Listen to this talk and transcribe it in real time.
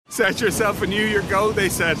Set yourself a New Year goal, they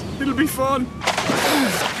said. It'll be fun.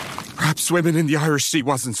 Perhaps swimming in the Irish Sea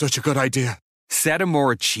wasn't such a good idea. Set a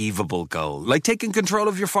more achievable goal, like taking control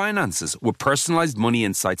of your finances with personalised money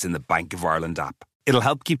insights in the Bank of Ireland app. It'll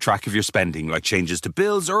help keep track of your spending, like changes to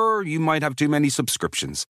bills, or you might have too many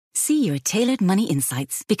subscriptions. See your tailored money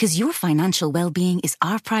insights, because your financial well-being is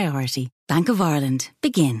our priority. Bank of Ireland.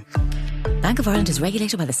 Begin. Bank of Ireland is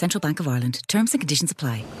regulated by the Central Bank of Ireland. Terms and conditions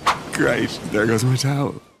apply. Great. There goes my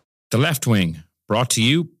towel. The Left Wing, brought to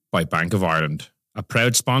you by Bank of Ireland, a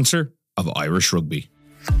proud sponsor of Irish rugby.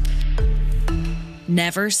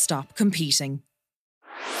 Never stop competing.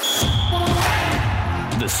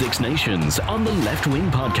 The Six Nations on the Left Wing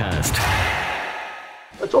podcast.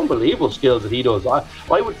 It's unbelievable skills that he does.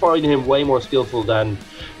 I would find him way more skillful than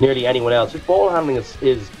nearly anyone else. His ball handling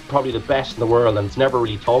is probably the best in the world, and it's never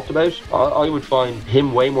really talked about. I would find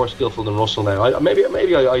him way more skillful than Russell now.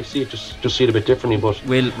 Maybe I see it just see it a bit differently. But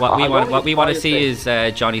what we want to see is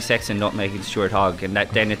Johnny Sexton nutmegging Stuart Hogg, and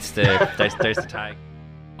then it's there's the tag.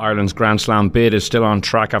 Ireland's Grand Slam bid is still on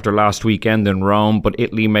track after last weekend in Rome, but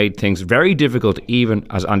Italy made things very difficult even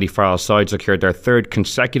as Andy Farrell's side secured their third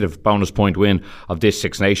consecutive bonus point win of this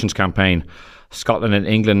Six Nations campaign. Scotland and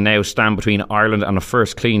England now stand between Ireland and a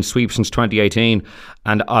first clean sweep since 2018.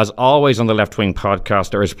 And as always on the Left Wing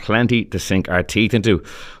podcast, there is plenty to sink our teeth into.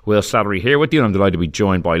 Will Slattery here with you, and I'm delighted to be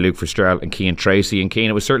joined by Luke Fitzgerald and Cian Tracy. And Cian,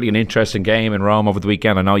 it was certainly an interesting game in Rome over the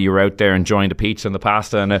weekend. I know you were out there enjoying the pizza and the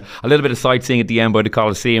pasta and a little bit of sightseeing at the end by the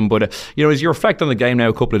Colosseum. But, is your effect on the game now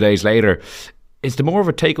a couple of days later, is there more of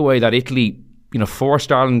a takeaway that Italy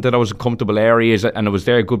forced Ireland to those uncomfortable areas and it was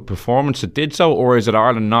their good performance that did so, or is it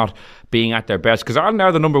Ireland not being at their best? Because Ireland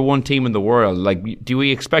are the number one team in the world. Do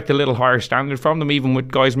we expect a little higher standard from them even with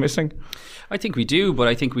guys missing? I think we do, but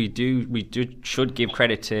I think we should give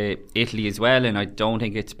credit to Italy as well, and I don't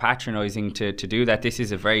think it's patronising to do that. This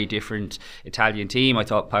is a very different Italian team. I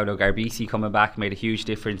thought Paolo Garbisi coming back made a huge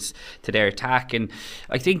difference to their attack, and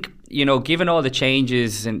I think given all the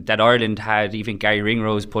changes that Ireland had, even Gary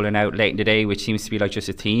Ringrose pulling out late in the day, which seems to be like just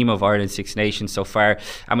a theme of Ireland's Six Nations so far,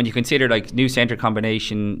 and when you consider like new centre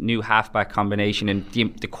combination, new halfback combination, and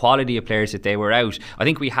the quality of players that they were out, I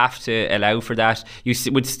think we have to allow for that. You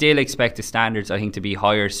would still expect the standards, I think, to be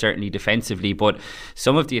higher, certainly defensively, but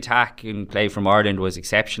some of the attack and play from Ireland was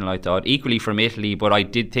exceptional, I thought, equally from Italy, but I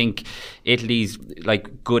did think Italy's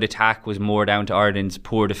good attack was more down to Ireland's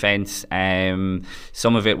poor defence.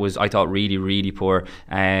 Some of it was, I thought, really, really poor.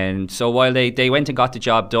 And so while they went and got the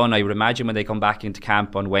job done, I would imagine when they come back into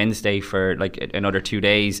camp on Wednesday for another 2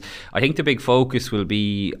 days, I think the big focus will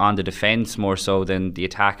be on the defence more so than the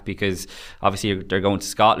attack, because obviously they're going to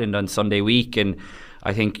Scotland on Sunday week, and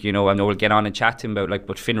I think, I know we'll get on and chat to him about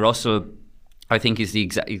but Finn Russell, I think, is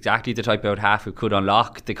exactly the type of half who could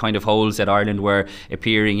unlock the kind of holes that Ireland were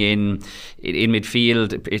appearing in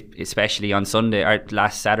midfield, especially on Sunday or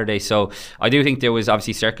last Saturday. So I do think there was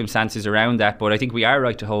obviously circumstances around that, but I think we are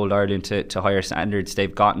right to hold Ireland to higher standards.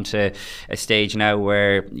 They've gotten to a stage now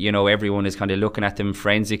where everyone is kind of looking at them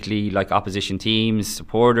forensically, like opposition teams,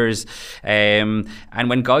 supporters, and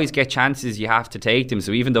when guys get chances, you have to take them.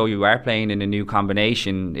 So even though you are playing in a new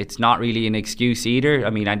combination, it's not really an excuse either.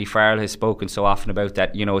 I mean, Andy Farrell has spoken so often about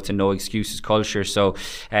that, it's a no excuses culture. So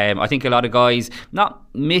I think a lot of guys not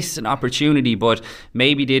miss an opportunity, but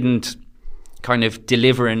maybe didn't kind of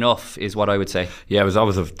deliver enough, is what I would say. Yeah, it was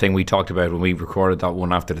always a thing we talked about when we recorded that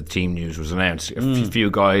one after the team news was announced. A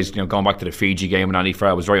few guys, going back to the Fiji game, and Andy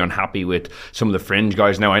Farrell was very unhappy with some of the fringe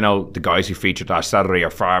guys. Now, I know the guys who featured last Saturday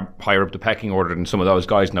are far higher up the pecking order than some of those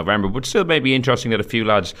guys in November, but still maybe interesting that a few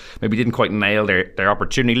lads maybe didn't quite nail their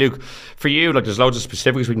opportunity. Luke, for you, there's loads of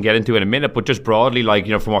specifics we can get into in a minute, but just broadly,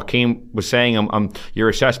 from what Cian was saying on your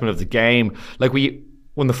assessment of the game,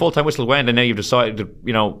 when the full-time whistle went and now you've decided to,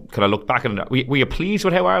 kind of look back at it, were you pleased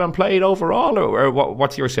with how Ireland played overall, or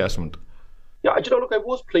what's your assessment? Yeah, look, I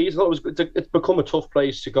was pleased. I thought it's become a tough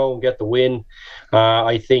place to go and get the win.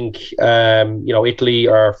 I think, Italy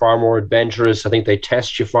are far more adventurous. I think they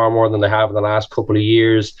test you far more than they have in the last couple of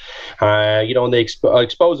years. And they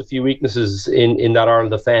expose a few weaknesses in that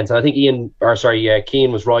Ireland defence. And I think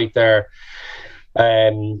Cian was right there.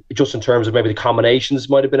 Just in terms of maybe the combinations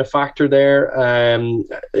might have been a factor there, and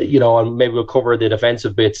maybe we'll cover the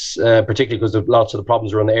defensive bits, particularly because lots of the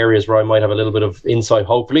problems are in the areas where I might have a little bit of insight,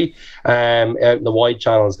 hopefully. Out in the wide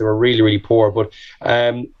channels, they were really, really poor, but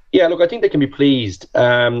look, I think they can be pleased.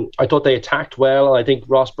 I thought they attacked well. I think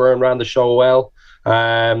Ross Byrne ran the show well.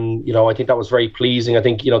 I think that was very pleasing. I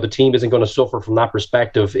think the team isn't going to suffer from that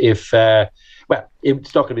perspective if.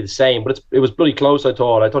 It's not going to be the same, but it was bloody close, I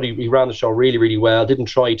thought he ran the show really, really well. Didn't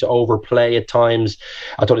try to overplay at times.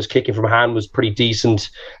 I thought his kicking from hand was pretty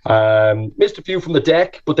decent. Missed a few from the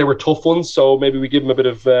deck, but they were tough ones, so maybe we give him a bit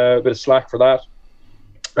of slack for that.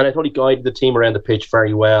 And I thought he guided the team around the pitch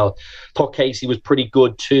very well. Thought Casey was pretty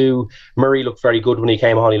good too. Murray looked very good when he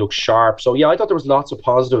came on. He looked sharp. So yeah, I thought there was lots of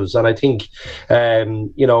positives. And I think, I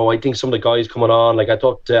think some of the guys coming on, like I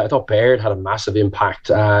thought Baird had a massive impact.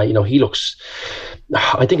 He looks.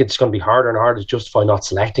 I think it's going to be harder and harder to justify not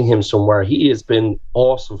selecting him somewhere. He has been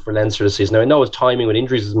awesome for Leinster this season. Now I know his timing with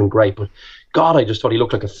injuries has been great, but God, I just thought he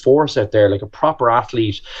looked like a force out there, like a proper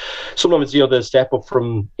athlete. Sometimes, the step up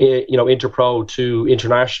from, interpro to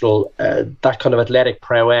international, that kind of athletic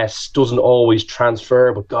prowess doesn't always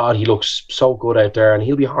transfer, but God, he looks so good out there, and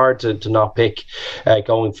he'll be hard to not pick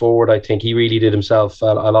going forward. I think he really did himself a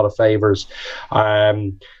lot of favours.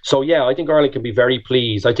 So yeah, I think Ireland can be very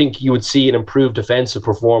pleased. I think you would see an improved defensive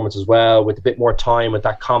performance as well with a bit more time with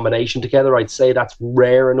that combination together. I'd say that's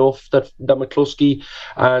rare enough that McCluskey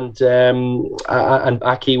and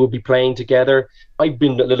Aki will be playing together. I've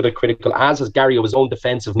been a little bit critical, as has Gary, of his own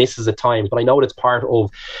defensive misses at times, but I know that's part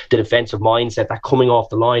of the defensive mindset, that coming off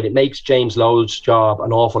the line. It makes James Lowe's job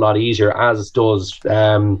an awful lot easier, as it does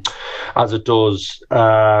for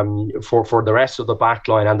the rest of the back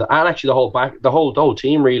line and actually the whole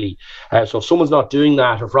team really. So if someone's not doing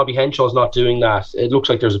that, or if Robbie Henshaw's not doing that, it looks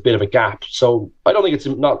like there's a bit of a gap. So I don't think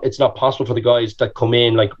it's not possible for the guys that come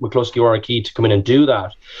in like McCluskey or Aki to come in and do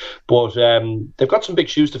that. But they've got some big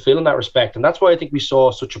shoes to fill in that respect, and that's why I think we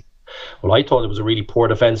saw I thought it was a really poor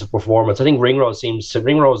defensive performance. I think Ringrose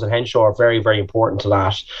and Henshaw are very, very important to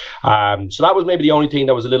that. So that was maybe the only thing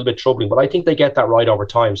that was a little bit troubling, but I think they get that right over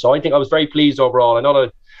time. So I think I was very pleased overall. I know I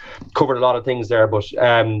covered a lot of things there, but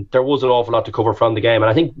there was an awful lot to cover from the game. And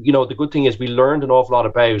I think, the good thing is we learned an awful lot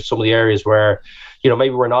about some of the areas where, maybe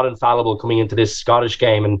we're not infallible coming into this Scottish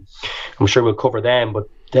game, and I'm sure we'll cover them, but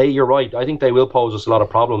you're right. I think they will pose us a lot of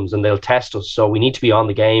problems and they'll test us. So we need to be on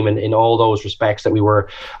the game in all those respects that we were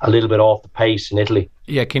a little bit off the pace in Italy.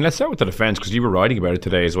 Yeah, Keane, let's start with the defence, because you were writing about it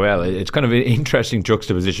today as well. It's kind of an interesting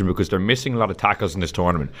juxtaposition because they're missing a lot of tackles in this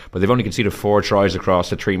tournament, but they've only conceded 4 tries across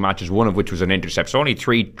the 3 matches, one of which was an intercept. So only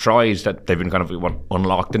 3 tries that they've been kind of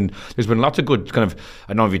unlocked, and there's been lots of good kind of, I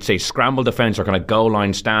don't know if you'd say scramble defence or kind of goal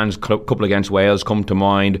line stands. Couple against Wales come to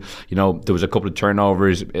mind. There was a couple of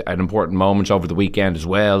turnovers at important moments over the weekend as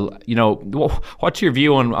well. What's your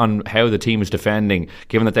view on how the team is defending,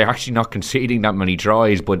 given that they're actually not conceding that many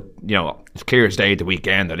tries, but it's clear as day at the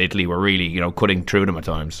weekend that Italy were really cutting through them at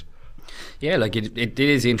times? Yeah, like it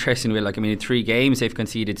is interesting. In 3 games they've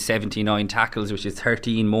conceded 79 tackles, which is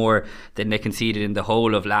 13 more than they conceded in the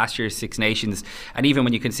whole of last year's Six Nations. And even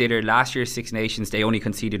when you consider last year's Six Nations, they only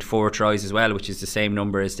conceded 4 tries as well, which is the same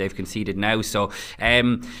number as they've conceded now. So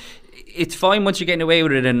it's fine once you're getting away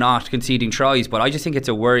with it and not conceding tries, but I just think it's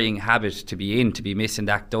a worrying habit to be missing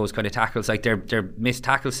those kind of tackles. Like their missed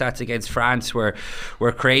tackle stats against France were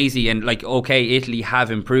crazy, and Italy have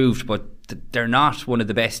improved, but they're not one of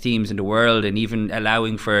the best teams in the world, and even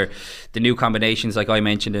allowing for the new combinations like I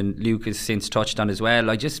mentioned and Luke has since touched on as well,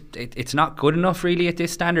 it's not good enough really at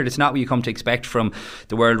this standard. It's not what you come to expect from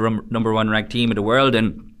the world number 1 ranked team in the world.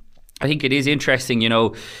 And I think it is interesting,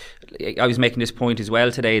 I was making this point as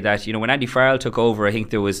well today that, when Andy Farrell took over, I think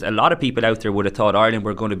there was a lot of people out there would have thought Ireland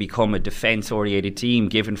were going to become a defence-oriented team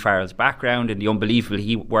given Farrell's background and the unbelievable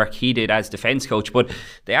work he did as defence coach, but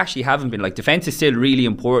they actually haven't been. Defence is still really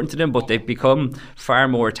important to them, but they've become far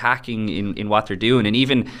more attacking in what they're doing. And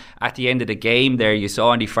even at the end of the game there, you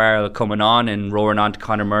saw Andy Farrell coming on and roaring on to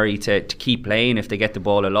Conor Murray to keep playing if they get the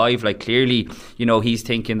ball alive. Clearly, he's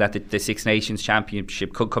thinking that the Six Nations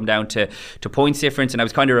Championship could come down to points difference. And I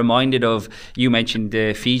was kind of reminded of, you mentioned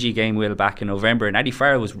the Fiji game, Will, back in November, and Andy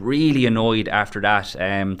Farrell was really annoyed after that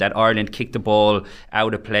that Ireland kicked the ball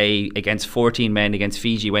out of play against 14 men against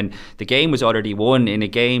Fiji when the game was already won, in a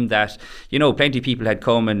game that plenty of people had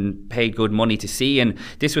come and paid good money to see. And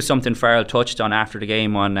this was something Farrell touched on after the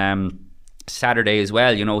game on Saturday as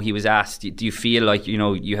well. He was asked, do you feel like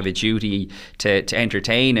you have a duty to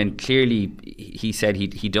entertain? And clearly he said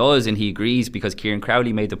he does, and he agrees, because Kieran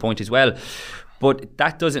Crowley made the point as well. But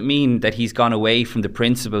that doesn't mean that he's gone away from the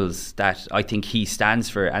principles that I think he stands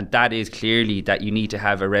for, and that is clearly that you need to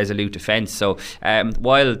have a resolute defence. So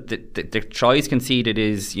while the tries conceded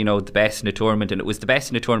is, you know, the best in the tournament, and it was the best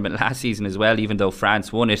in the tournament last season as well, even though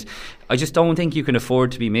France won it, I just don't think you can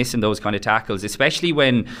afford to be missing those kind of tackles, especially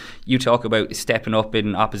when you talk about stepping up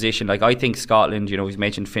in opposition. Like, I think Scotland, you know, we've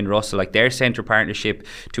mentioned Finn Russell, like their centre partnership,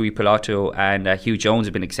 Tui Pilato and Hugh Jones,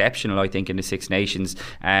 have been exceptional, I think, in the Six Nations.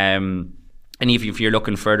 And even if you're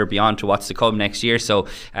looking further beyond to what's to come next year. So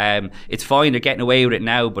it's fine, they're getting away with it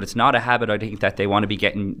now, but it's not a habit I think that they want to be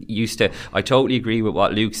getting used to. I totally agree with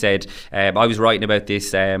what Luke said. I was writing about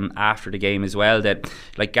this after the game as well, that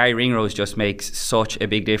like Gary Ringrose just makes such a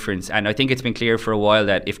big difference. And I think it's been clear for a while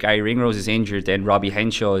that if Gary Ringrose is injured, then Robbie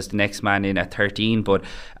Henshaw is the next man in at 13. But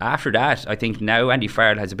after that, I think now Andy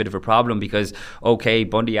Farrell has a bit of a problem, because, okay,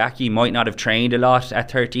 Bundy Aki might not have trained a lot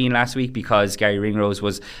at 13 last week because Gary Ringrose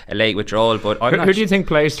was a late withdrawal. But who do you think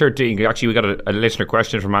plays 13? Actually, we got a listener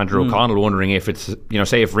question from Andrew O'Connell wondering if it's, you know,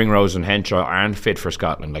 say if Ringrose and Henshaw aren't fit for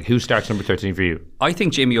Scotland, like who starts number 13 for you? I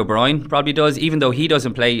think Jimmy O'Brien probably does, even though he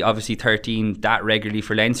doesn't play obviously 13 that regularly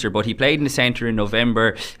for Leinster, but he played in the centre in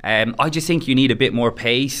November. I just think you need a bit more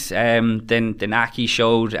pace than Aki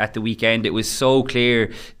showed at the weekend. It was so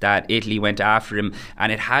clear that Italy went after him,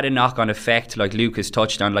 and it had a knock-on effect, like Lucas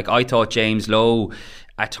touched on. Like, I thought James Lowe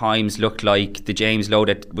at times looked like the James Lowe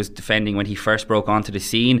that was defending when he first broke onto the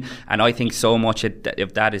scene, and I think so much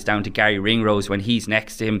of that is down to Gary Ringrose when he's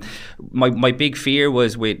next to him. My big fear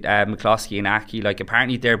was with McCloskey and Aki, like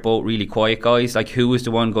apparently they're both really quiet guys, like who was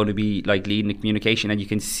the one going to be like leading the communication? And you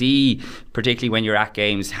can see, particularly when you're at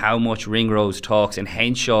games, how much Ringrose talks, and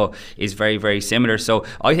Henshaw is very, very similar. So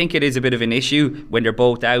I think it is a bit of an issue when they're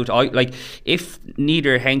both out. If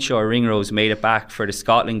neither Henshaw or Ringrose made it back for the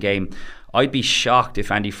Scotland game, I'd be shocked if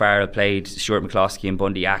Andy Farrell played Stuart McCloskey and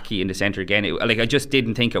Bundy Aki in the centre again. I just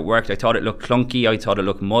didn't think it worked. I thought it looked clunky. I thought it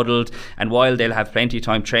looked muddled. And while they'll have plenty of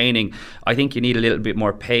time training, I think you need a little bit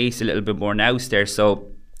more pace, a little bit more nous there. So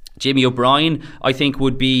Jamie O'Brien, I think,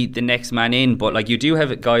 would be the next man in, but like you do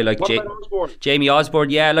have a guy like Jamie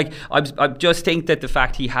Osborne. Yeah, like I just think that the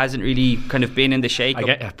fact he hasn't really kind of been in the shake-up.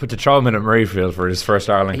 I put the throw him in at Murrayfield for his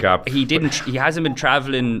first Ireland cap. He hasn't been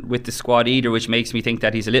travelling with the squad either, which makes me think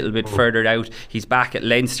that he's a little bit further out. He's back at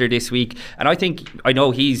Leinster this week, and I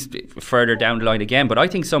know he's further down the line again, but I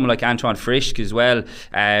think someone like Antoine Frisch as well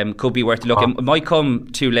could be worth a look. It might come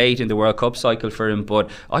too late in the World Cup cycle for him,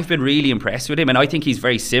 but I've been really impressed with him, and I think he's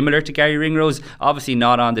very similar to Gary Ringrose. Obviously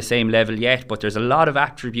not on the same level yet, but there's a lot of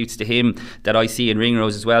attributes to him that I see in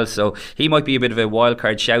Ringrose as well, so he might be a bit of a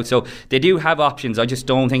wildcard shout. So they do have options. I just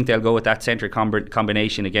don't think they'll go with that centre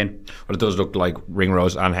combination again. Well, it does look like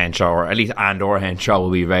Ringrose and Henshaw, or at least or Henshaw,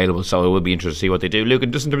 will be available, so it will be interesting to see what they do. Luke,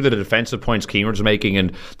 and just in terms of the defensive points Keenan's making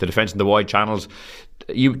and the defence in the wide channels,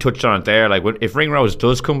 you touched on it there. Like, if Ringrose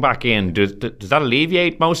does come back in, does that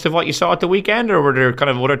alleviate most of what you saw at the weekend, or were there kind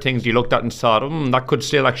of other things you looked at and thought, that could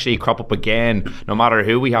still actually crop up again, no matter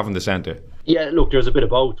who we have in the centre? Yeah, look, there's a bit of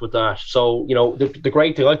both with that. So, you know, the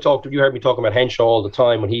great thing, you heard me talking about Henshaw all the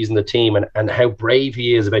time when he's in the team, and how brave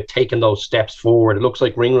he is about taking those steps forward. It looks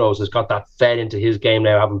like Ringrose has got that fed into his game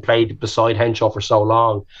now, having played beside Henshaw for so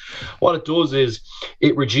long. What it does is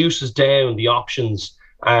it reduces down the options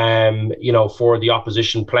for the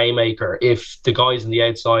opposition playmaker. If the guys on the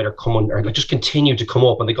outside are coming, or just continue to come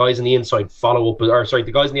up, and the guys on the inside follow up,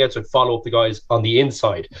 the guys on the outside follow up the guys on the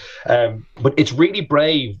inside. But it's really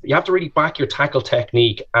brave. You have to really back your tackle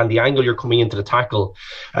technique and the angle you're coming into the tackle.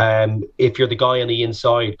 If you're the guy on the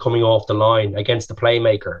inside coming off the line against the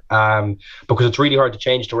playmaker, because it's really hard to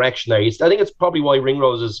change direction there. I think it's probably why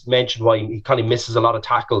Ringrose has mentioned why he kind of misses a lot of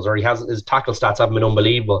tackles, or his tackle stats haven't been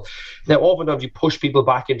unbelievable. Now, oftentimes you push people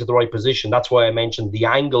back into the right position. That's why I mentioned the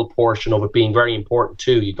angle portion of it being very important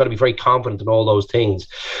too. You've got to be very confident in all those things.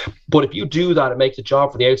 But if you do that, it makes the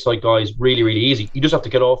job for the outside guys really, really easy. You just have to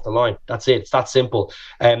get off the line. That's it. It's that simple.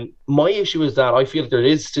 My issue is that I feel that there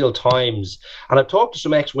is still times, and I've talked to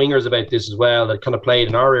some ex-wingers about this as well, that kind of played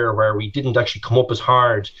in our era where we didn't actually come up as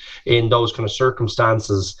hard in those kind of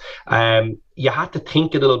circumstances. You had to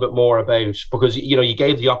think a little bit more about, because you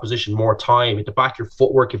gave the opposition more time. You had to back your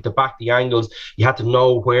footwork, you had to back the angles. You had to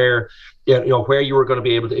know where you were going to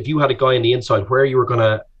be able to, if you had a guy on the inside, where you were going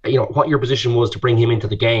to, what your position was to bring him into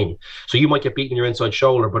the game. So you might get beaten your inside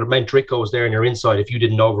shoulder, but it meant Dricko was there on your inside. If you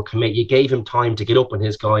didn't overcommit, you gave him time to get up on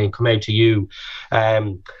his guy and come out to you.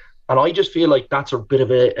 And I just feel like that's a bit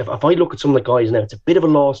of if I look at some of the guys now, it's a bit of a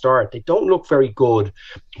lost art. They don't look very good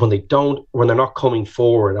when they're not coming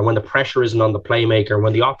forward, and when the pressure isn't on the playmaker,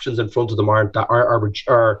 when the options in front of them are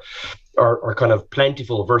are kind of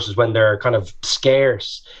plentiful versus when they're kind of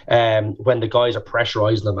scarce, when the guys are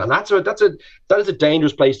pressurizing them, and that is a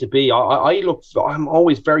dangerous place to be. I'm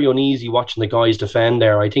always very uneasy watching the guys defend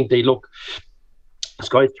there. I think these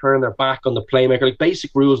guys turn their back on the playmaker, like basic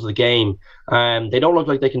rules of the game. They don't look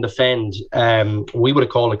like they can defend. We would have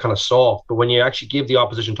called it kind of soft, but when you actually give the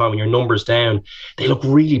opposition time and your numbers down, they look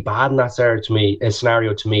really bad in that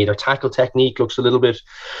scenario to me. Their tackle technique looks a little bit,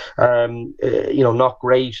 not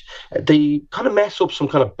great. They kind of mess up some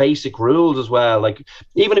kind of basic rules as well. Like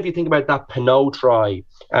even if you think about that Pinot try,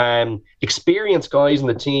 experienced guys in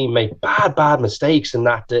the team made bad mistakes in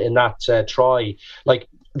that try. Like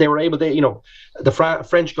they were able to, the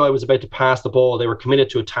French guy was about to pass the ball. They were committed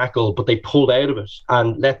to a tackle, but they pulled out of it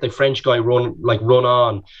and let the French guy run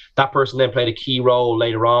on. That person then played a key role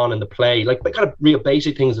later on in the play. Like the kind of real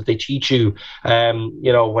basic things that they teach you,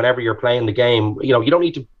 whenever you're playing the game. You don't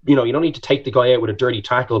need to take the guy out with a dirty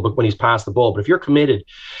tackle, but when he's passed the ball. But if you're committed,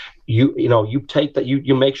 you take that,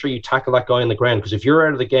 you make sure you tackle that guy on the ground, because if you're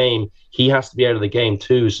out of the game, he has to be out of the game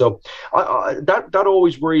too. So that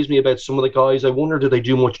always worries me about some of the guys. I wonder, do they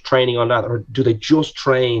do much training on that, or do they just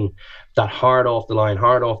train that hard off the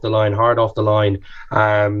line?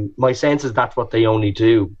 My sense is that's what they only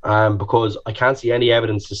do, because I can't see any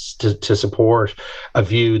evidence to support a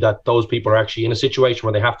view that those people are actually in a situation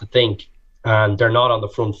where they have to think and they're not on the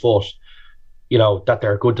front foot. That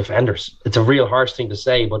they're good defenders. It's a real harsh thing to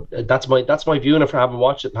say, but that's my view. And if I haven't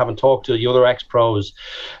watched it, haven't talked to the other ex-pros,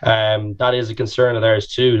 that is a concern of theirs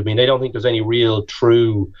too. I mean, they don't think there's any real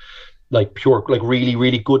true, like pure, like really,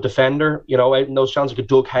 really good defender, out in those chances. Like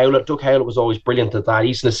Doug Howlett. Doug Howlett was always brilliant at that.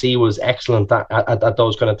 Easton C was excellent at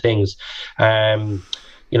those kind of things.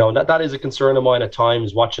 That is a concern of mine at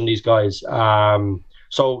times, watching these guys.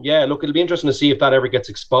 So, yeah, look, it'll be interesting to see if that ever gets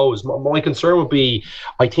exposed. My concern would be,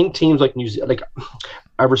 I think teams like New Zealand, like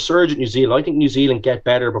a resurgent New Zealand, I think New Zealand get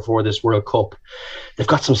better before this World Cup. They've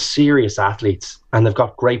got some serious athletes and they've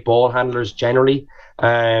got great ball handlers generally.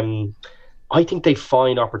 I think they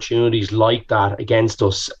find opportunities like that against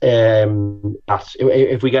us.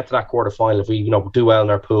 If we get to that quarterfinal, if we do well in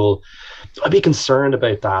our pool, I'd be concerned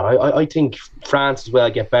about that. I think France as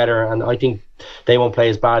well get better, and I think they won't play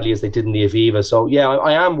as badly as they did in the Aviva. So yeah,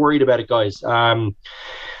 I am worried about it, guys.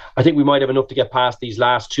 I think we might have enough to get past these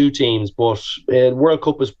last two teams, but World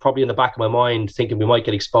Cup was probably in the back of my mind, thinking we might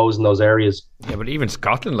get exposed in those areas. Yeah, but even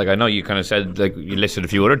Scotland, like I know you kind of said, like you listed a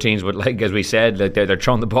few other teams, but like as we said, like they're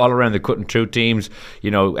throwing the ball around, they're cutting through teams,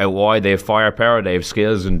 out wide. They have firepower, they have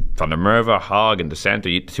skills, and Van der Merwe, Hogg in the centre,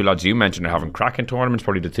 the two lads you mentioned are having cracking tournaments,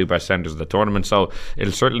 probably the two best centres of the tournament. So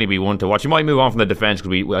it'll certainly be one to watch. You might move on from the defence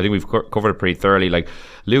because I think we've covered it pretty thoroughly. Like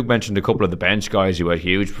Luke mentioned a couple of the bench guys who had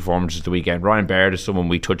huge performances the weekend. Ryan Baird is someone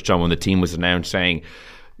we touched on when the team was announced, saying,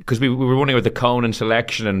 because we were wondering with the Conan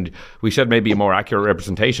selection, and we said maybe a more accurate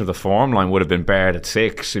representation of the form line would have been Baird at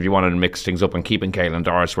 6 if you wanted to mix things up and keeping Caelan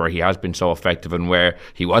Doris where he has been so effective and where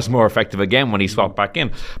he was more effective again when he swapped back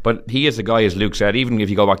in. But he is a guy, as Luke said, even if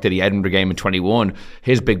you go back to the Edinburgh game in 21,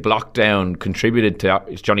 his big block down contributed to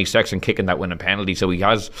Johnny Sexton kicking that winning penalty, so he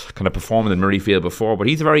has kind of performed in Murrayfield before. But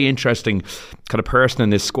he's a very interesting kind of person in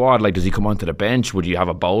this squad. Like, does he come onto the bench? Would you have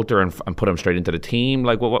a bolter and put him straight into the team?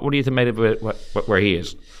 Like, what do you think made of where he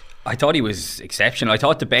is? I thought he was exceptional. I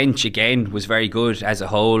thought the bench again was very good as a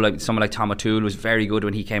whole. Like someone like Tom O'Toole was very good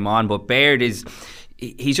when he came on, but Baird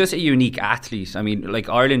he's just a unique athlete. I mean, like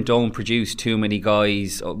Ireland don't produce too many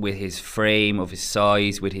guys with his frame, of his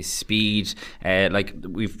size, with his speed.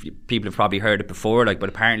 People have probably heard it before. But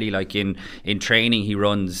apparently, in training, he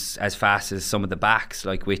runs as fast as some of the backs,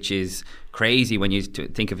 which is crazy when you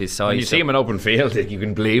think of his size. When you see him in open field, you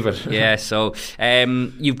can believe it. Yeah, so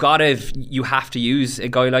you have to use a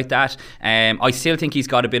guy like that. I still think he's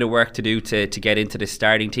got a bit of work to do to get into the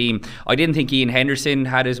starting team. I didn't think Ian Henderson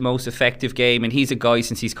had his most effective game, and he's a guy,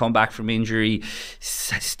 since he's come back from injury,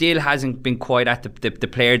 still hasn't been quite at the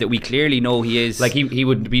player that we clearly know he is. Like he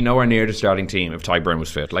would be nowhere near the starting team if Ty Byrne was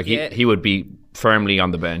fit. He would be firmly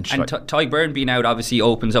on the bench. And Ty Byrne being out obviously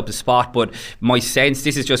opens up the spot, but my sense,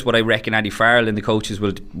 this is just what I reckon Andy Farrell and the coaches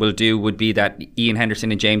will do, would be that Ian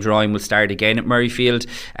Henderson and James Ryan will start again at Murrayfield.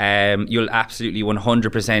 You'll absolutely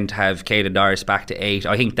 100% have Caelan Doris back to 8.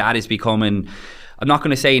 I think that is becoming, I'm not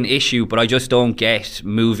going to say an issue, but I just don't get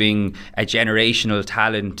moving a generational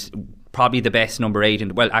talent, probably the best number 8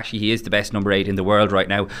 he is the best number 8 in the world right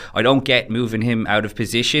now. I don't get moving him out of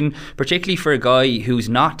position, particularly for a guy who's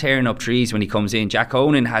not tearing up trees when he comes in. Jack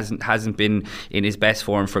Onan hasn't been in his best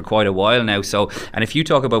form for quite a while now. So, and if you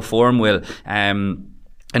talk about form, Will,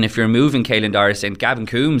 And if you're moving Caelan Doris, and Gavin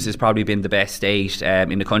Coombs has probably been the best 8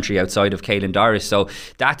 in the country outside of Caelan Doris. So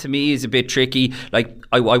that to me is a bit tricky. Like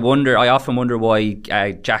I often wonder why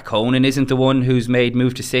Jack Honan isn't the one who's made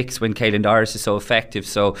move to 6 when Caelan Doris is so effective.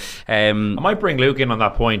 So I might bring Luke in on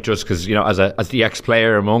that point, just because, you know, as the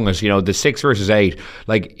ex-player among us, you know, the 6 versus 8,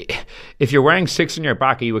 like if you're wearing 6 on your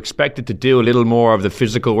back, are you expected to do a little more of the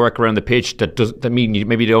physical work around the pitch? That mean you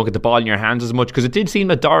maybe don't get the ball in your hands as much? Because it did seem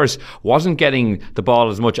that Doris wasn't getting the ball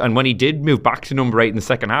as much, and when he did move back to number 8 in the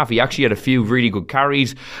second half, he actually had a few really good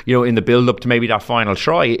carries, you know, in the build up to maybe that final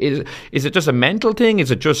try. Is it just a mental thing?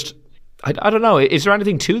 Is it just, I don't know, is there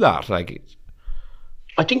anything to that? Like,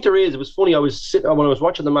 I think there is. It was funny, when I was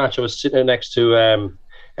watching the match, I was sitting next to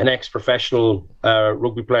an ex-professional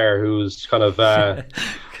rugby player who's kind of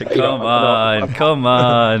come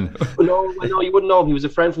on. No, you wouldn't know him. He was a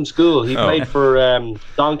friend from school. He played for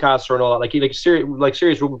Doncaster and all that. Like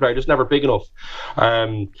serious rugby player, just never big enough.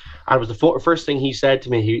 And it was the first thing he said to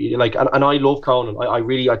me. And I love Conan.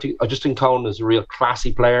 I just think Conan is a real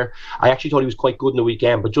classy player. I actually thought he was quite good in the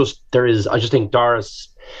weekend, but I just think Doris,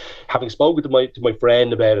 having spoken to my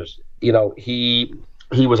friend about it, you know, he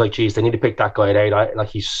was like, geez, they need to pick that guy at 8.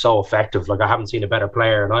 He's so effective. Like, I haven't seen a better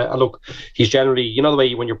player. And I look, he's generally, you know, the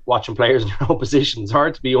way when you're watching players in your own position, it's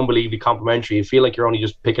hard to be unbelievably complimentary. You feel like you're only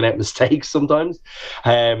just picking out mistakes sometimes.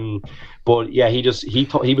 But yeah, he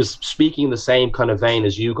was speaking in the same kind of vein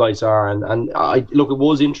as you guys are. And it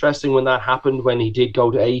was interesting when that happened, when he did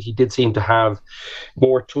go to 8. He did seem to have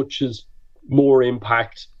more touches, more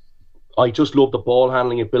impact. I just love the ball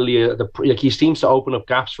handling ability. He seems to open up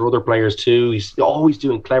gaps for other players too. He's always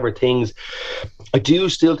doing clever things. I do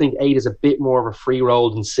still think 8 is a bit more of a free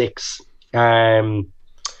role than 6. I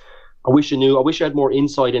wish I had more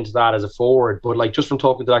insight into that as a forward. But like, just from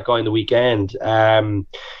talking to that guy in the weekend, you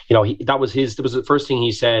know, that was the first thing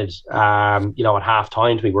he said. You know, at half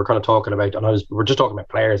time to me, we're kind of talking about, and we're just talking about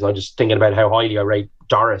players, and I was just thinking about how highly I rate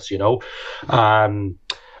Doris. You know.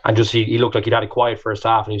 And just he looked like he'd had a quiet first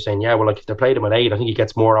half, and he was saying, yeah, well, like if they played him at 8, I think he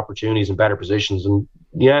gets more opportunities and better positions. And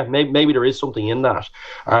yeah, maybe there is something in that.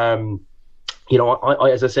 You know,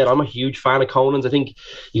 as I said, I'm a huge fan of Conan's. I think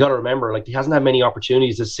you got to remember, like, he hasn't had many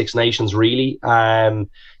opportunities this Six Nations, really.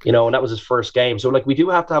 You know, and that was his first game. So, like, we do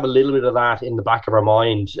have to have a little bit of that in the back of our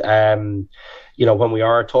mind. You know, when we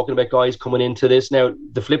are talking about guys coming into this. Now,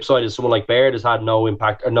 the flip side is someone like Baird has had no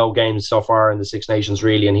impact or no games so far in the Six Nations,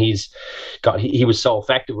 really, and he was so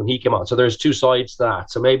effective when he came out. So there's two sides to that.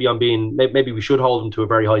 So maybe we should hold him to a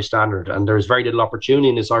very high standard, and there's very little opportunity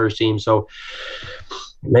in this Irish team. So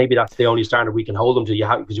maybe that's the only standard we can hold them to,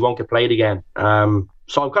 because you won't get played again.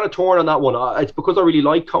 So I'm kind of torn on that one. It's because I really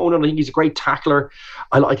like Conan. I think he's a great tackler.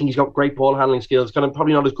 I think he's got great ball handling skills. Kind of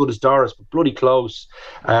probably not as good as Doris, but bloody close.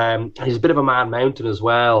 He's a bit of a man mountain as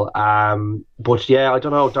well. But yeah, I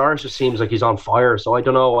don't know. Doris just seems like he's on fire. So I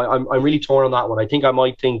don't know. I'm really torn on that one. I think I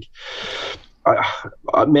might think.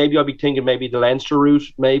 Maybe I'll be thinking maybe the Leinster route,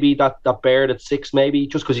 maybe that Baird at 6, maybe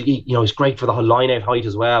just because he's great for the line out height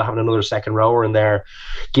as well. Having another second rower in there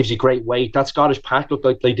gives you great weight. That Scottish pack looked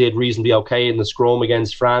like they did reasonably okay in the scrum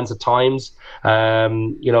against France at times.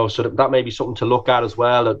 You know, so that may be something to look at as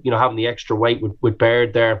well. You know, having the extra weight with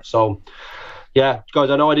Baird there. So. Yeah, guys,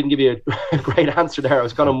 I know I didn't give you a great answer there. I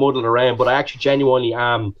was kind of muddling around, but I actually genuinely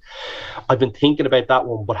am. I've been thinking about that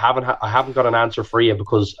one, but I haven't got an answer for you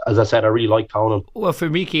because, as I said, I really like Conan. Well, for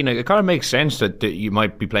me, Keane, it kind of makes sense that you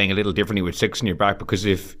might be playing a little differently with 6 in your back, because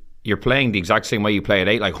if you're playing the exact same way you play at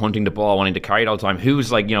 8, like hunting the ball, wanting to carry it all the time, who's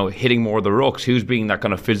like, you know, hitting more of the rucks, who's being that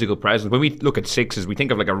kind of physical presence? When we look at 6s, we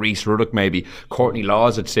think of like a Reece Ruddock, maybe Courtney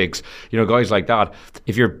Laws at 6, you know, guys like that.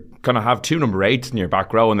 If you're going to have 2 number 8s in your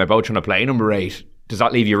back row and they're both trying to play number 8, does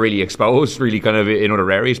that leave you really exposed, really kind of in other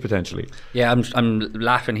areas potentially? Yeah, I'm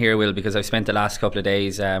laughing here, Will, because I've spent the last couple of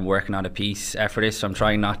days working on a piece for this, so I'm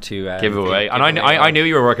trying not to give away. And I knew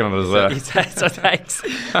you were working on it as well. So thanks.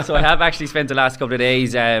 So I have actually spent the last couple of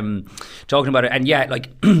days talking about it, and yeah, like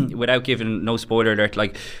without giving no spoiler alert,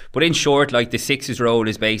 like, but in short, like the 6's role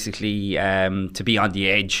is basically to be on the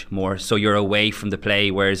edge more, so you're away from the play.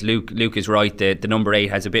 Whereas Luke is right, the number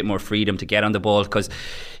 8 has a bit more freedom to get on the ball, because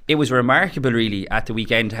it was remarkable really at the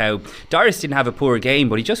weekend how Doris didn't have a poor game,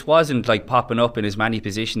 but he just wasn't like popping up in as many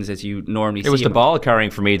positions as you normally see. It was the ball carrying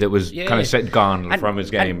for me that was kind of gone from his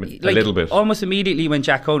game a little bit. Almost immediately when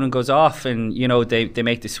Jack Conan goes off and, you know, they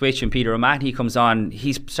make the switch and Peter O'Mahony comes on,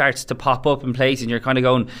 he starts to pop up in place and you're kind of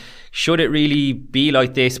going, should it really be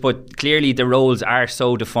like this? But clearly the roles are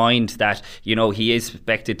so defined that, you know, he is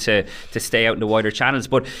expected to stay out in the wider channels.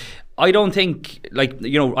 But I don't think,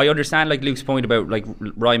 I understand Luke's point about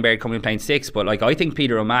Ryan Baird coming and playing 6, but I think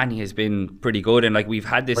Peter O'Mahony has been pretty good, and we've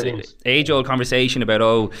had this age-old conversation about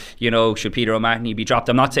should Peter O'Mahony be dropped.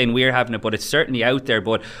 I'm not saying we're having it, but it's certainly out there.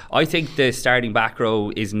 But I think the starting back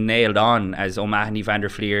row is nailed on as O'Mahony, Van der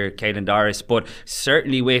Fleer, Caelan Doris, but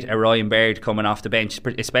certainly with a Ryan Baird coming off the bench,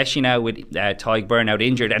 especially now with Tadhg Beirne out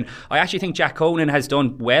injured. And I actually think Jack Conan has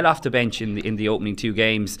done well off the bench in the opening 2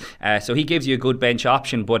 games, so he gives you a good bench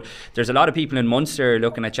option. But there's a lot of people in Munster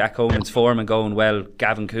looking at Jack Conan's form and going, well,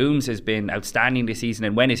 Gavin Coombs has been outstanding this season,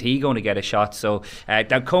 and when is he going to get a shot? So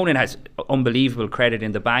now Conan has unbelievable credit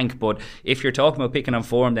in the bank, but if you're talking about picking on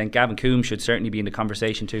form, then Gavin Coombs should certainly be in the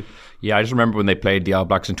conversation too. Yeah, I just remember when they played the All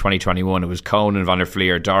Blacks in 2021, it was Conan, Van der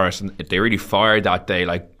Fleer, Doris, and they really fired that day.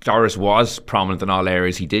 Doris was prominent in all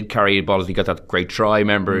areas. He did carry the ball. He got that great try,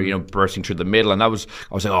 remember, bursting through the middle, and I was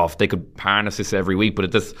like, if they could harness this every week, but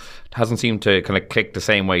it just hasn't seemed to kind of click the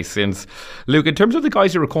same way since. Luke, in terms of the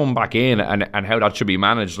guys who are coming back in and how that should be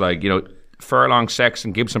managed, Furlong,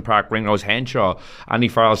 Sexton, Gibson Park, Ringrose, Henshaw, Andy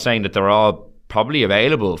Farrell saying that they're all probably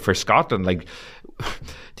available for Scotland.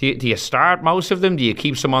 Do you start most of them? Do you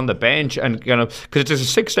keep some on the bench? And because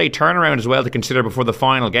there's a 6-day turnaround as well to consider before the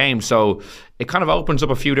final game, so it kind of opens up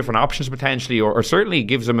a few different options potentially, or certainly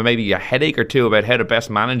gives them maybe a headache or two about how to best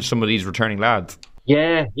manage some of these returning lads.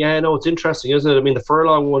 Yeah, no, it's interesting, isn't it? I mean, the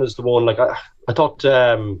Furlong one is the one. I thought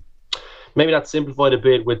maybe that simplified a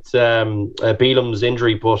bit with Beelham's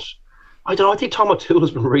injury, but I don't know. I think Tom O'Toole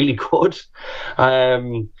has been really good.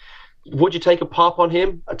 Would you take a pop on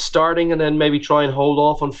him at starting and then maybe try and hold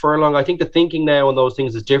off on Furlong? I think the thinking now on those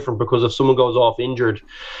things is different, because if someone goes off injured,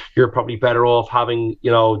 you're probably better off having,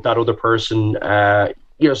 that other person,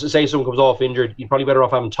 so say someone comes off injured, you're probably better off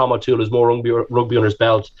having Tom O'Toole who's more rugby under his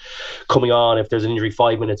belt coming on if there's an injury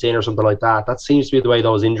 5 minutes in or something like that. That seems to be the way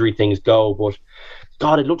those injury things go. But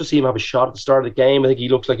God, I'd love to see him have a shot at the start of the game. I think he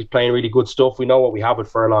looks like he's playing really good stuff. We know what we have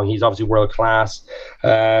with Furlong. He's obviously world class.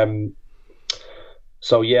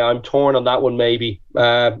 So yeah, I'm torn on that one. Maybe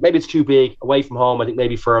it's too big away from home. I think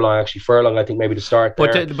maybe Furlong. I think maybe to start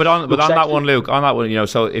there. But on that one, Luke,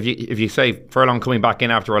 so if you say Furlong coming back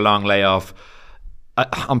in after a long layoff,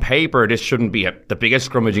 on paper this shouldn't be the biggest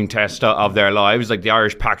scrummaging test of their lives. The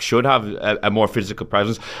Irish pack should have a more physical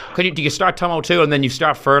presence. Do you start Tom O'Toole and then you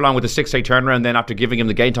start Furlong with a 6-day turnaround, then after giving him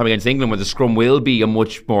the game time against England, where the scrum will be a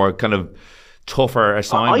much more kind of tougher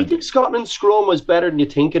assignment? I think Scotland's scrum was better than you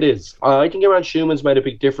think it is. I think Eran Schumann's made a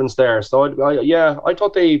big difference there. So I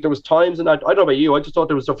thought there was times, and I don't know about you, I just thought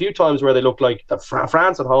there was a few times where they looked like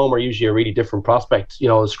France at home are usually a really different prospect,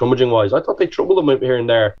 scrummaging wise. I thought they troubled them here and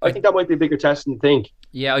there. I think that might be a bigger test than you think.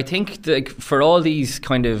 Yeah, I think for all these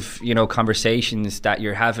kind of conversations that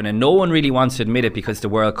you're having, and no one really wants to admit it because the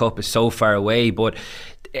World Cup is so far away, but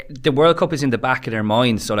the World Cup is in the back of their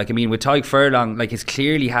minds. So with Tadhg Furlong, he's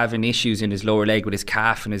clearly having issues in his lower leg with his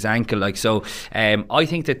calf and his ankle. I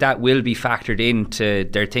think that will be factored into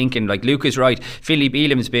their thinking. Luke is right. Finlay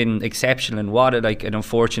Beelham's been exceptional, and what an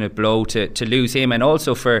unfortunate blow to lose him, and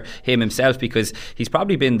also for him himself, because he's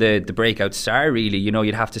probably been the breakout star, really.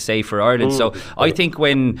 You'd have to say, for Ireland. So I think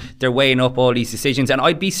when they're weighing up all these decisions, and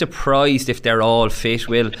I'd be surprised if they're all fit.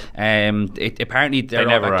 Apparently they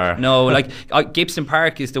never are. No, Gibson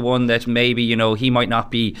Park is the one that maybe he might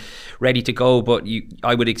not be ready to go, but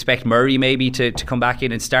I would expect Murray maybe to come back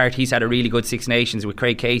in and start. He's had a really good Six Nations with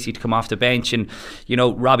Craig Casey to come off the bench, and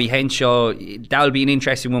Robbie Henshaw, that'll be an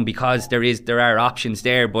interesting one because there are options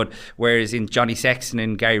there. But whereas in Johnny Sexton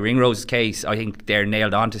and Gary Ringrose's case, I think they're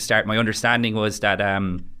nailed on to start. My understanding was that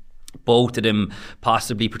both of them,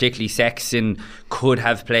 possibly particularly Sexton, could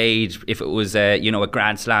have played if it was a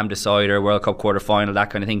Grand Slam decider, World Cup quarter final, that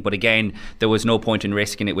kind of thing. But again, there was no point in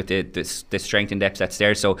risking it with the strength and depth that's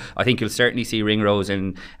there. So I think you'll certainly see Ringrose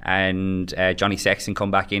and Johnny Sexton come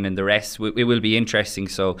back in, and the rest it will be interesting.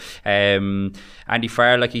 So Andy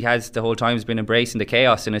Farrell, he has the whole time, has been embracing the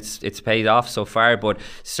chaos, and it's paid off so far. But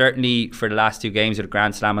certainly for the last 2 games with a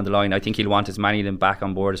Grand Slam on the line, I think he'll want as many of them back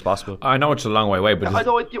on board as possible. I know it's a long way away, but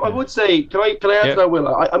I would say, can I answer that, Will?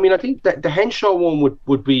 I think that the Henshaw one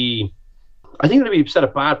would be, I think it would be set a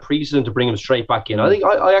bad precedent to bring him straight back in.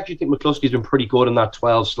 I actually think McCluskey's been pretty good in that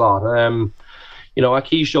 12 slot.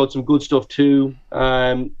 Aki showed some good stuff too.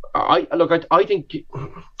 I think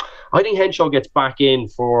Henshaw gets back in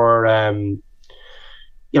for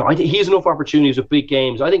I think he has enough opportunities with big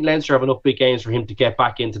games. I think Leinster have enough big games for him to get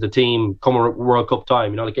back into the team come World Cup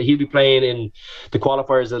time. He'll be playing in the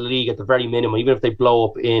qualifiers of the league at the very minimum, even if they blow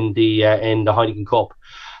up in the Heineken Cup.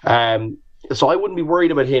 So I wouldn't be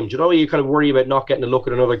worried about him. Do you know, you kind of worry about not getting a look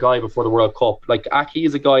at another guy before the World Cup. Like Aki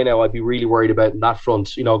is a guy now I'd be really worried about in that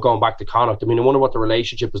front, going back to Connacht. I mean, I wonder what the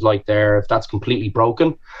relationship is like there, if that's completely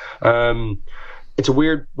broken. It's a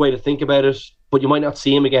weird way to think about it, but you might not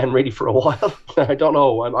see him again really for a while. I don't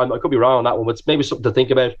know. I could be wrong on that one, but it's maybe something to think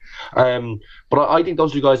about. But I think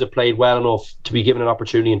those two guys have played well enough to be given an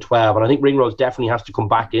opportunity in 12, and I think Ringrose definitely has to come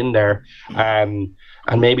back in there.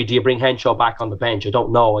 And maybe do you bring Henshaw back on the bench? I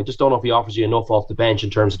don't know. I just don't know if he offers you enough off the bench in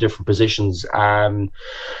terms of different positions.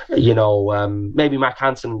 Maybe Mac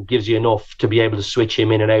Hansen gives you enough to be able to switch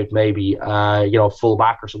him in and out, maybe, full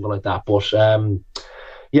back or something like that. But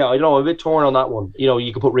yeah, I don't know. I'm a bit torn on that one.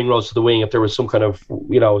 You could put Ringrose to the wing if there was some kind of,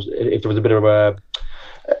 if there was a bit of a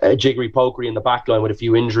jiggery pokery in the back line with a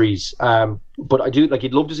few injuries. But I do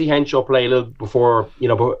you'd love to see Henshaw play a little before,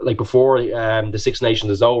 before the Six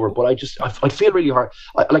Nations is over. But I feel really hard.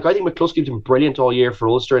 I think McCluskey's been brilliant all year for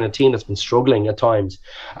Ulster in a team that's been struggling at times.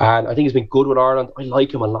 And I think he's been good with Ireland. I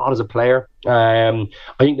like him a lot as a player. I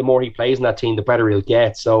think the more he plays in that team, the better he'll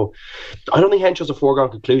get. So I don't think Henshaw's a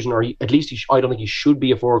foregone conclusion, or at least I don't think he should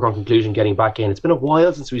be a foregone conclusion getting back in. It's been a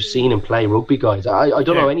while since we've seen him play rugby, guys. I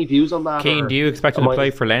don't know, any views on that? Keane, do you expect him to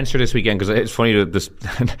play for Leinster this weekend? Because it's funny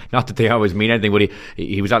that not that they always mean anything, but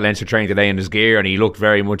he was at Leinster training today in his gear, and he looked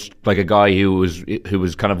very much like a guy who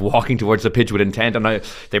was kind of walking towards the pitch with intent. And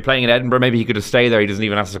they're playing in Edinburgh. Maybe he could have stayed there. He doesn't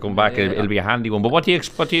even have to come back. It'll be a handy one. But what do you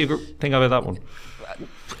think about that one?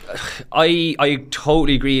 I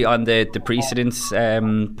totally agree on the precedence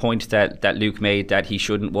point that Luke made, that he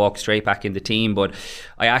shouldn't walk straight back in the team. But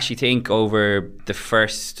I actually think over the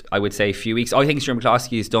first, I would say, few weeks, I think Stuart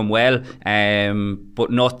McCloskey has done well,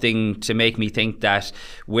 but nothing to make me think that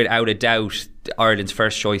without a doubt Ireland's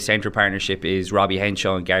first choice centre partnership is Robbie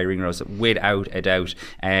Henshaw and Gary Ringrose, without a doubt.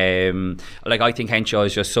 I think Henshaw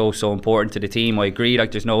is just so important to the team. I agree,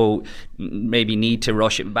 there's no maybe need to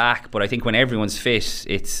rush it back, but I think when everyone's fit,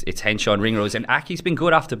 it's Henshaw and Ringrose, and Aki's been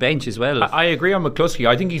good off the bench as well. I agree on McCluskey.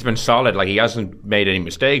 I think he's been solid. He hasn't made any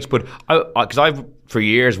mistakes, but because I've for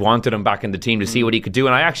years wanted him back in the team to see what he could do,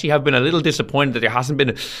 and I actually have been a little disappointed that there hasn't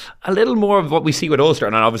been a little more of what we see with Ulster.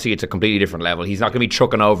 And obviously it's a completely different level. He's not going to be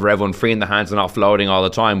chucking over everyone, freeing the hands and offloading all the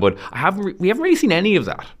time, but we haven't really seen any of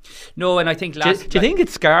that. No, and I think do you think it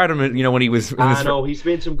scarred him, when he was no, he's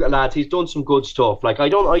been some lads, he's done some good stuff. I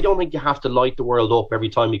don't think you have to light the world up every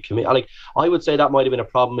time you commit. I would say that might have been a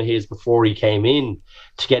problem of his before he came in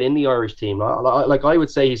to get in the Irish team. I would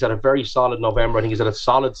say he's had a very solid November. I think he's had a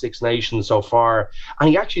solid Six Nations so far, and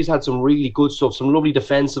he actually has had some really good stuff, some lovely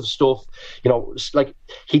defensive stuff.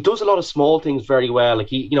 He does a lot of small things very well.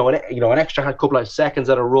 An extra couple of seconds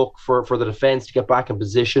at a ruck for the defence to get back in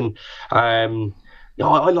position. I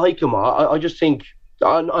like him. I just think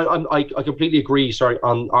I completely agree.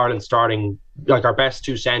 On Ireland starting, our best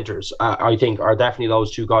two centres, I think, are definitely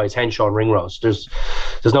those two guys, Henshaw and Ringrose. There's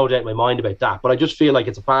no doubt in my mind about that. But I just feel like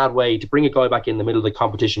it's a bad way to bring a guy back in the middle of the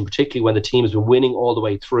competition, particularly when the team has been winning all the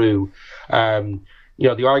way through.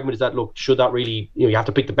 The argument is that, look, should that really, you have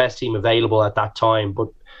to pick the best team available at that time. But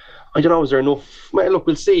I don't know, is there enough? Well, look,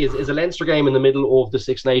 we'll see. Is a Leinster game in the middle of the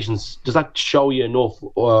Six Nations, does that show you enough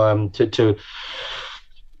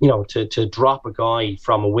to drop a guy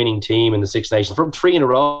from a winning team in the Six Nations from 3 in a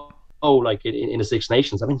row, in the Six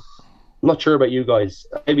Nations? I mean, I'm not sure about you guys.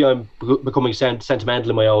 Maybe I'm becoming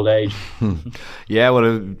sentimental in my old age. Yeah, well,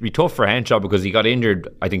 it would be tough for Henshaw because he got injured,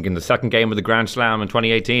 I think, in the second game of the Grand Slam in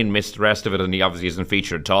 2018, missed the rest of it, and he obviously isn't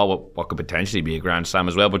featured at all. What could potentially be a Grand Slam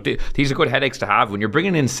as well. But these are good headaches to have when you're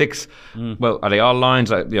bringing in 6. Well, are they all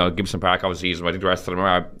lines? Gibson Park obviously isn't. I think the rest of them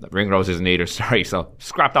are. Ringrose isn't either. Sorry, so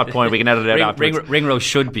scrap that point. We can edit it out. Ringrose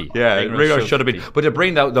should be. Yeah, Ringrose should have been. But to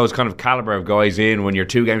bring those kind of calibre of guys in when you're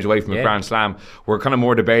 2 games away from a Grand Slam, we're kind of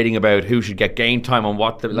more debating about who should get game time on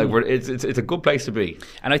what. It's a good place to be.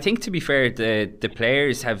 And I think, to be fair, the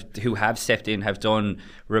players who have stepped in have done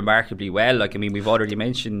remarkably well. We've already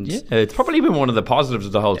mentioned. Yeah, it's probably been one of the positives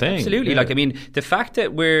of the whole thing. Absolutely. Yeah. The fact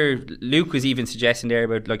that Luke was even suggesting there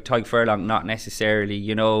about Tadhg Furlong not necessarily,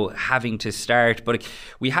 having to start, but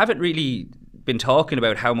we haven't really been talking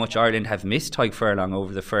about how much Ireland have missed Tadhg Furlong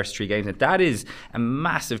over the first 3 games, and that is a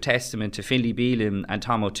massive testament to Finlay Bealham and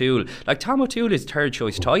Tom O'Toole. Tom O'Toole is third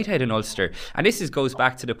choice tight head in Ulster, and this goes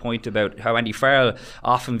back to the point about how Andy Farrell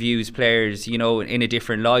often views players, in a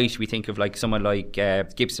different light. We think of someone like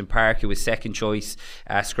Gibson Park, who was second choice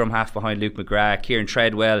scrum half behind Luke McGrath, Kieran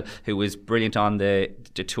Treadwell, who was brilliant on the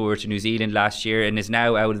tour to New Zealand last year and is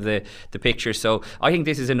now out of the picture. So I think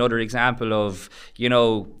this is another example of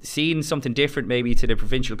seeing something different maybe to the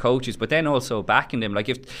provincial coaches, but then also backing them.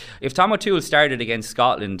 If Tom O'Toole started against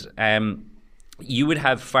Scotland, you would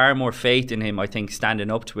have far more faith in him, I think,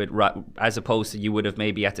 standing up to it, as opposed to you would have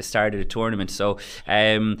maybe at the start of the tournament. So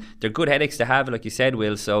they're good headaches to have, like you said,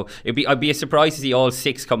 Will. So I'd be surprised to see all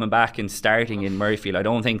 6 coming back and starting in Murrayfield. I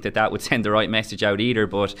don't think that would send the right message out either,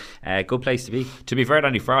 but good place to be. To be fair to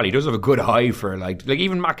Andy Farrell, he does have a good eye for like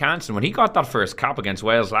even Matt Hansen, when he got that first cap against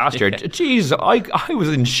Wales last year, jeez, I was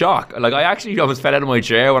in shock. Like, I actually almost fell out of my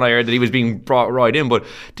chair when I heard that he was being brought right in. But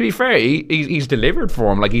to be fair, he's delivered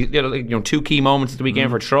for him. Like, he, 2 key moments at the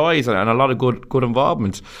weekend for tries and a lot of good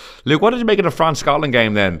involvements. Luke, what did you make of the France-Scotland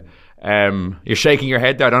game then? You're shaking your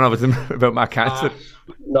head there. I don't know if it's about Matt Hansen.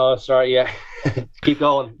 No, sorry, yeah. Keep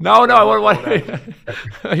going. No. What?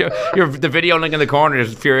 You're the video link in the corner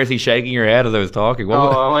is furiously shaking your head as I was talking.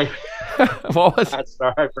 What was?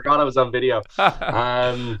 Sorry, I forgot I was on video.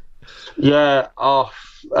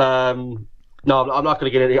 No, I'm not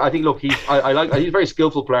going to get into it. I think, look, he's a very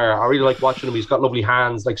skillful player. I really like watching him. He's got lovely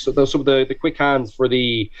hands. Like, so some of the quick hands for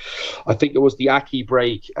I think it was the Aki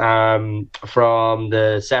break from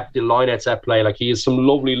the line-out set play. Like, he has some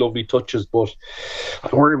lovely touches, but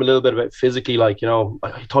I worry him a little bit about physically. Like, I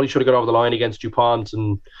thought he should have got over the line against Dupont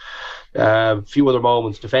and a few other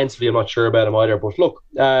moments. Defensively, I'm not sure about him either. But look,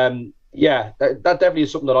 yeah, that definitely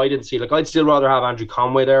is something that I didn't see. Like, I'd still rather have Andrew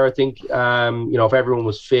Conway there, I think. If everyone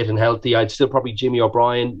was fit and healthy, I'd still probably Jimmy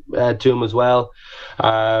O'Brien to him as well.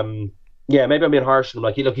 Maybe I'm being harsh on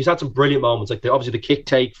him. He's had some brilliant moments. Like, obviously the kick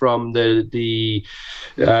take from the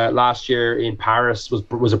last year in Paris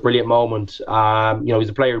was a brilliant moment. He's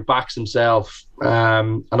a player who backs himself,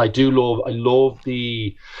 and I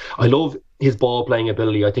love his ball playing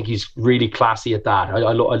ability. I think he's really classy at that.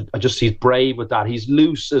 I just he's brave with that. He's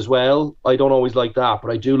loose as well. I don't always like that, but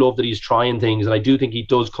I do love that he's trying things, and I do think he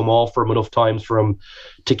does come off for him enough times for him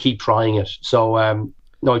to keep trying it. So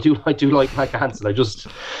no, I do like Matt Hansen.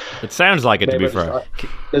 It sounds like it, to be fair.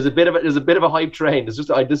 There's a bit of a hype train.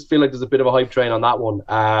 I just feel like there's a bit of a hype train on that one.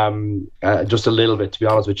 Just a little bit, to be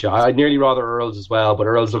honest with you. I'd nearly rather Earls as well, but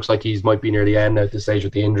Earls looks like he might be near the end at this stage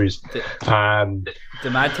with the injuries. The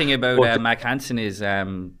mad thing about Matt Hansen is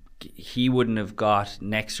he wouldn't have got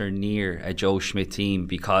next or near a Joe Schmidt team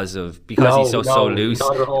because he's so loose.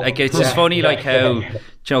 Like, it's just funny, like how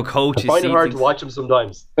coaches. I find it hard to watch him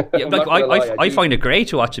sometimes. Yeah, like I find it great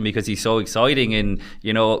to watch him because he's so exciting, and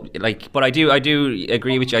But I do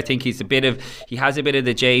agree with you. I think he has a bit of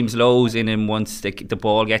the James Lowe's in him once the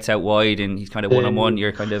ball gets out wide and he's kind of one-on-one.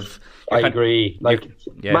 I agree.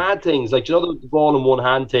 Mad things, like the ball in one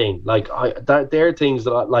hand thing. Like they're things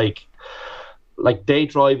that like they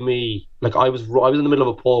drive me. Like, I was in the middle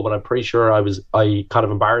of a pub, and I'm pretty sure I kind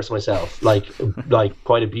of embarrassed myself, like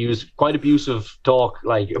quite abusive talk,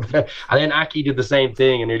 like, and then Aki did the same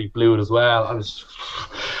thing and nearly blew it as well.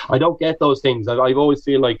 I don't get those things. I always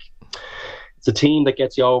feel like it's a team that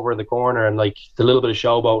gets you over in the corner, and like the little bit of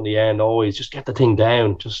showboat in the end. Always just get the thing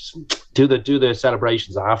down, just do the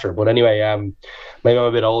celebrations after. But anyway, maybe I'm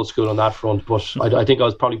a bit old school on that front, but I think I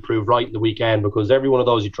was probably proved right in the weekend, because every one of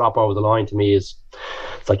those you drop over the line to me it's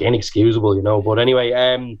like inexcusable, But anyway,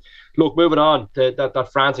 look, moving on to that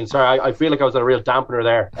France thing. Sorry, I feel like I was at a real dampener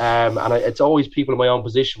there, and it's always people in my own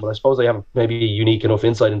position, but I suppose I have maybe a unique enough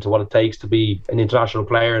insight into what it takes to be an international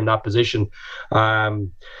player in that position.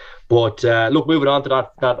 But look, moving on to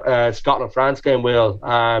that Scotland-France game, Will.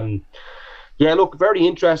 Yeah, look, very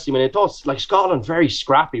interesting. I mean, it does, like, Scotland, very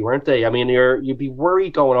scrappy, weren't they? I mean, you'd be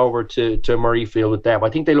worried going over to Murrayfield with them.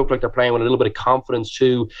 I think they look like they're playing with a little bit of confidence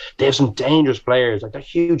too. They have some dangerous players. Like, that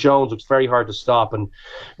Hugh Jones looks very hard to stop, and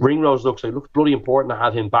Ringrose looks bloody important to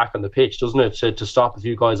have him back on the pitch, doesn't it, to stop a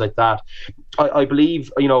few guys like that. I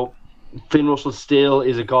believe, Finn Russell still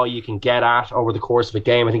is a guy you can get at over the course of a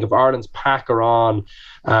game. I think if Ireland's pack are on,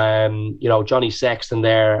 Johnny Sexton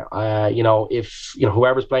there, if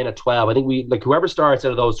whoever's playing at 12, I think whoever starts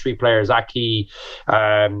out of those three players, Aki,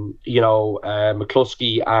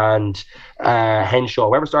 McCluskey and Henshaw,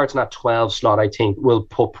 whoever starts in that 12 slot, I think will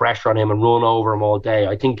put pressure on him and run over him all day.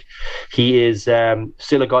 I think he is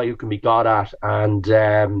still a guy who can be got at, and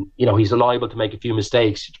he's liable to make a few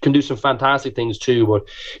mistakes. He can do some fantastic things too, but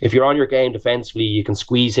if you're on your game defensively, you can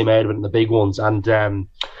squeeze him out of it in the big ones. And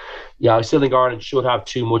I still think Ireland should have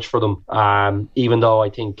too much for them, even though I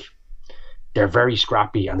think they're very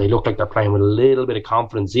scrappy and they look like they're playing with a little bit of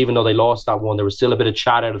confidence. Even though they lost that one, there was still a bit of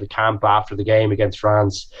chat out of the camp after the game against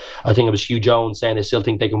France. I think it was Hugh Jones saying they still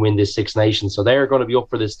think they can win this Six Nations, so they're going to be up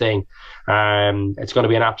for this thing. It's going to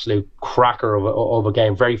be an absolute cracker of a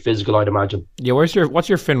game, very physical, I'd imagine. Yeah, what's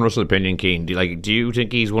your Finn Russell opinion, Keane? Do you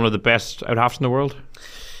think he's one of the best out halves in the world?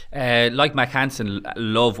 Like Mac Hansen,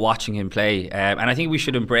 love watching him play, and I think we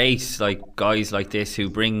should embrace like guys like this who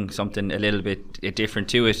bring something a little bit different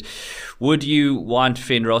to it. Would you want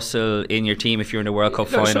Finn Russell in your team if you're in a World Cup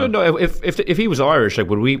final? No, if he was Irish, like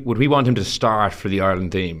would we want him to start for the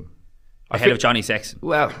Ireland team? Ahead of Johnny Sexton.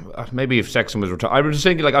 Well, maybe if Sexton was retired. I was just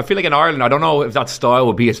thinking, like, I feel like in Ireland, I don't know if that style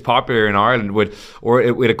would be as popular in Ireland with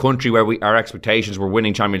a country where our expectations were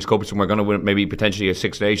winning Champions Cups and we're going to win maybe potentially a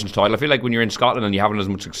Six Nations title. I feel like when you're in Scotland and you haven't as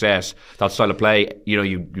much success, that style of play, you know,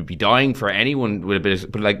 you'd be dying for anyone with a bit of,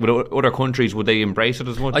 but like with other countries, would they embrace it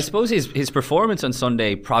as much? I suppose his performance on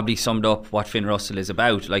Sunday probably summed up what Finn Russell is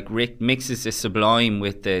about. Like, Rick mixes the sublime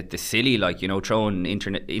with the silly, like, you know, throwing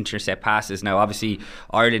intercept passes. Now, obviously,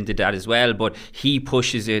 Ireland did that as well, but he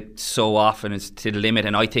pushes it so often, it's to the limit,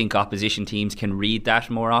 and I think opposition teams can read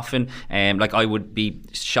that more often. Like, I would be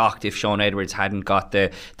shocked if Sean Edwards hadn't got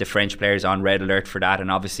the French players on red alert for that,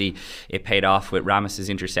 and obviously it paid off with Ramos's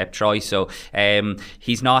intercept try. So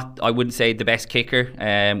he's not, I wouldn't say, the best kicker.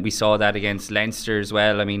 We saw that against Leinster as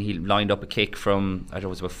well. I mean, he lined up a kick from, I don't know,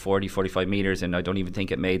 it was about 40-45 metres, and I don't even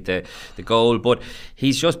think it made the goal, but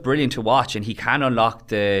he's just brilliant to watch, and he can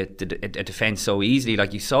unlock a defence so easily.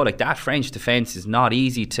 Like, you saw, like, that French defence is not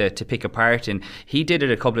easy to pick apart, and he did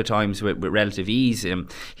it a couple of times with relative ease.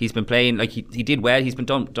 He's been playing, like, he did well. He's been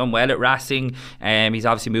done well at Racing. He's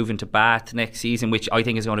obviously moving to Bath next season, which I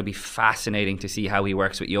think is going to be fascinating to see how he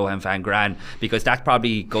works with Johan van Gran, because that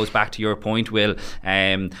probably goes back to your point, Will.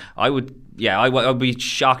 I would be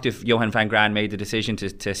shocked if Johan van Gran made the decision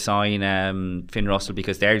to sign Finn Russell,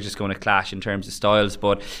 because they're just going to clash in terms of styles.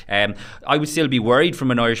 But I would still be worried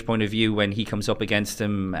from an Irish point of view when he comes up against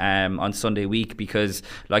him on Sunday week, because,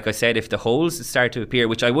 like I said, if the holes start to appear,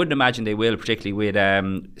 which I wouldn't imagine they will, particularly with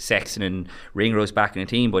Sexton and Ringrose back in the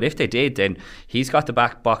team, but if they did, then he's got the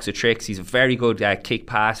back box of tricks. He's a very good kick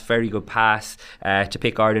pass, very good pass to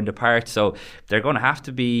pick Ireland apart. So they're going to have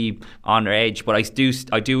to be on their edge. But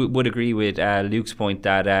I would agree with Luke's point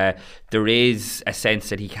that there is a sense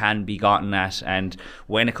that he can be gotten at, and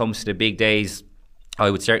when it comes to the big days, I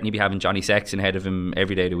would certainly be having Johnny Sexton ahead of him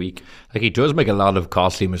every day of the week. Like, he does make a lot of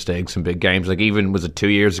costly mistakes in big games. Like, even was it 2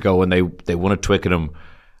 years ago when they won at Twickenham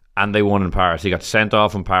and they won in Paris. He got sent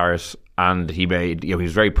off in Paris, and he made, you know, he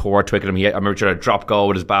was very poor at Twickenham. I remember trying to drop goal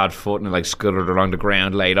with his bad foot and like scuttered along the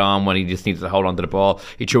ground late on when he just needed to hold on to the ball.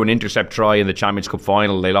 He threw an intercept try in the Champions Cup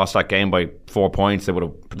final. They lost that game by 4 points. They would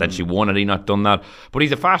have potentially won had he not done that. But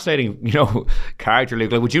he's a fascinating, you know, character,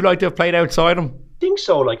 Luke. Like, would you like to have played outside him? I think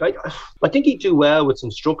so. Like, I think he'd do well with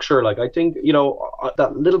some structure. Like, I think, you know,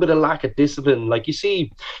 that little bit of lack of discipline. Like, you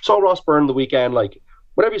saw Ross Byrne the weekend. Like,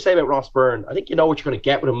 whatever you say about Ross Byrne, I think you know what you're going to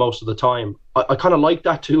get with him most of the time. I kind of like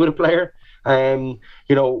that too with a player. You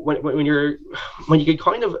know, when you can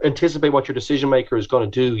kind of anticipate what your decision maker is going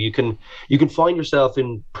to do, you can find yourself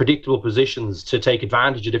in predictable positions to take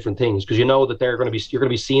advantage of different things, because you know that you're going to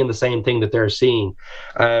be seeing the same thing that they're seeing.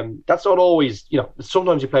 That's not always, you know,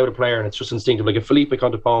 sometimes you play with a player and it's just instinctive, like a Felipe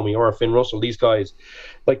Contepomi or a Finn Russell. These guys,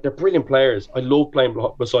 like, they're brilliant players. I love playing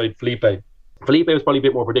beside Felipe. Felipe was probably a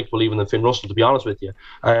bit more predictable even than Finn Russell, to be honest with you.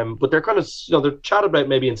 But they're kind of, you know, they're chatted about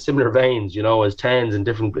maybe in similar veins, you know, as tens in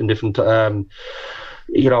different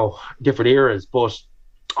you know, different eras. But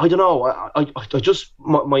I don't know. I just,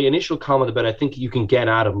 my initial comment about it, I think you can get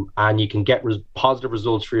at him and you can get positive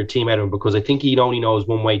results for your team out of him, because I think he only knows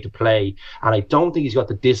one way to play, and I don't think he's got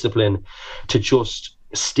the discipline to just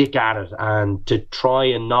stick at it and to try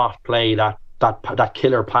and not play that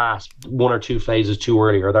killer pass one or two phases too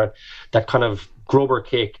early, or that kind of grubber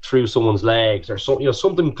kick through someone's legs, or something, you know,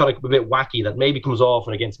 something kind of a bit wacky that maybe comes off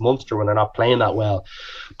and against Munster when they're not playing that well.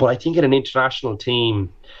 But I think in an international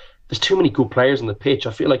team, there's too many good players on the pitch.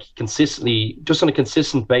 I feel like he consistently, just on a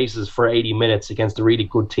consistent basis for 80 minutes against the really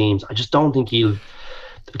good teams, I just don't think he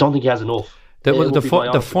has enough.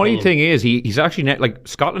 The funny thing is, he's actually like,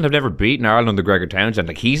 Scotland have never beaten Ireland under Gregor Townsend.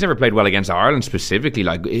 Like, he's never played well against Ireland specifically.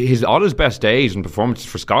 Like, all his best days and performances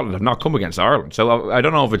for Scotland have not come against Ireland. So I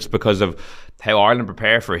don't know if it's because of how Ireland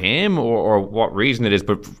prepare for him or what reason it is.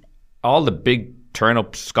 But all the big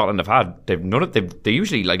turn-ups Scotland have had, they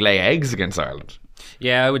usually like lay eggs against Ireland.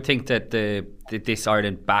 Yeah, I would think that this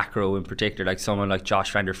Ireland back row in particular, like someone like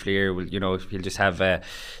Josh van der Fleer, will, you know, he'll just have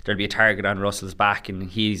there'll be a target on Russell's back, and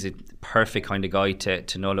he's a perfect kind of guy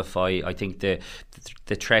to nullify, I think, the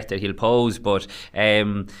threat that he'll pose. But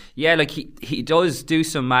yeah, like he does do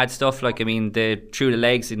some mad stuff. Like, I mean, through the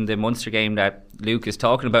legs in the Munster game that Luke is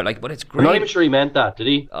talking about, like, but it's great. I'm not even sure he meant that, did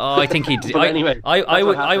he? Oh, I think he did. Anyway,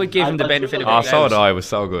 I would give him the benefit of it. So did I. It was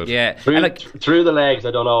so good. Yeah, through the legs,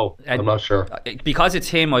 I don't know. I'm not sure. Because it's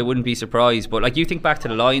him, I wouldn't be surprised. But like you think back to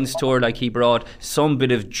the Lions tour, like he brought some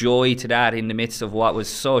bit of joy to that in the midst of what was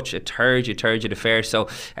such a turgid affair. So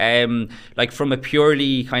like from a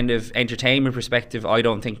purely kind of entertainment perspective, I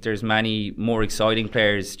don't think there's many more exciting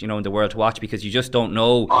players, you know, in the world to watch, because you just don't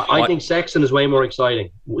know. I think Sexton is way more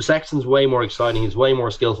exciting. Sexton's way more exciting. He's way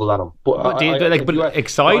more skillful than him. But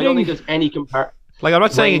exciting? I don't think there's any comparison. Like, I'm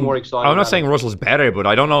not saying Russell's better, but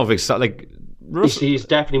I don't know if it's like he's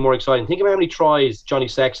definitely more exciting. Think about how many tries Johnny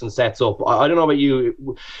Sexton sets up. I don't know about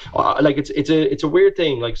you, like it's a weird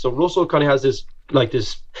thing. Like, so Russell kind of has this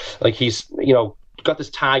he's, you know, got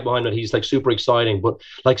this tag behind it. He's like super exciting, but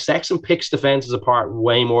like Sexton picks defenses apart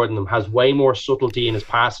way more than him. Has way more subtlety in his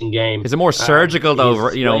passing game. Is it more surgical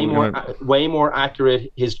though? You know, way more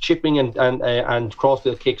accurate. His chipping and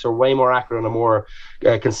crossfield kicks are way more accurate on a more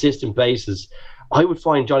consistent basis. I would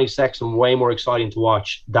find Johnny Sexton way more exciting to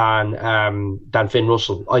watch than Finn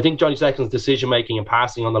Russell. I think Johnny Sexton's decision making and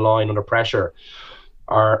passing on the line under pressure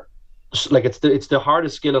are like it's the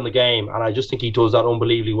hardest skill in the game, and I just think he does that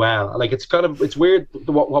unbelievably well. Like, it's weird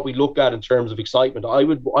what we look at in terms of excitement. I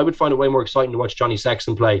would find it way more exciting to watch Johnny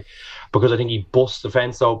Sexton play, because I think he busts the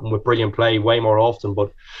fence open with brilliant play way more often.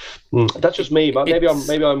 But that's just me. But maybe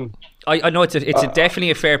I'm. I know it's definitely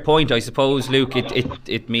a fair point. I suppose, Luke,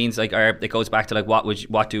 it means like it goes back to like what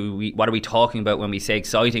are we talking about when we say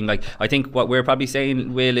exciting? Like, I think what we're probably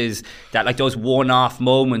saying, Will, is that like those one-off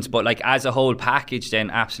moments, but like as a whole package, then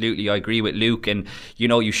absolutely I agree with Luke. And you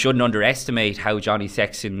know, you shouldn't underestimate how Johnny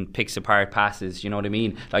Sexton picks apart passes. You know what I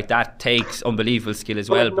mean? Like, that takes unbelievable skill as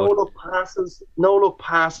well. No look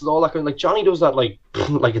passes, all that kind of, like, Johnny does that like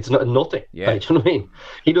it's nothing. Yeah. Like, do you know what I mean?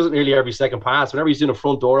 He does it nearly every second pass. Whenever he's doing a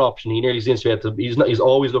front door option, he nearly seems to he's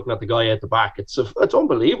always looking at the guy at the back. It's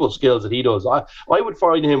unbelievable skills that he does. I would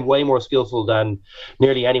find him way more skillful than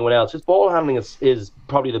nearly anyone else. His ball handling is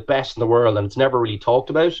probably the best in the world, and it's never really talked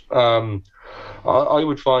about. I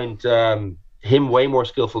would find him way more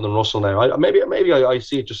skillful than Russell now. Maybe I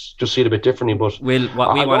see it just see it a bit differently. But Will,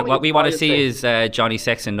 what we want to see is Johnny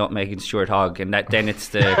Sexton not making Stuart Hogg, and then it's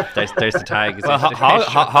there's the tag. Well,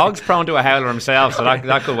 Hogg's prone to a howler himself, so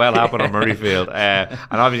that could well happen on Murrayfield. And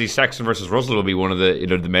obviously Sexton versus Russell will be one of the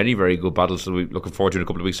the many very good battles that we're looking forward to in a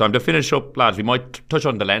couple of weeks' time. To finish up, lads, we might touch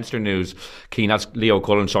on the Leinster news. Keane, that's Leo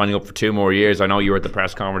Cullen signing up for 2 more years. I know you were at the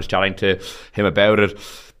press conference chatting to him about it.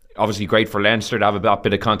 Obviously great for Leinster to have a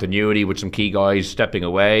bit of continuity with some key guys stepping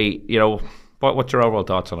away. You know, what's your overall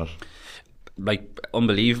thoughts on it? Like,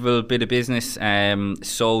 unbelievable bit of business,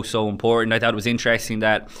 so important. I thought it was interesting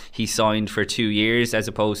that he signed for 2 years as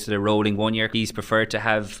opposed to the rolling 1 year he's preferred to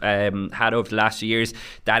have had over the last few years.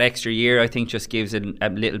 That extra year, I think, just gives it a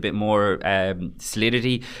little bit more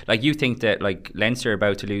solidity. Like, you think that like Leinster are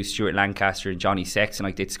about to lose Stuart Lancaster and Johnny Sexton,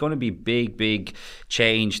 like, it's going to be big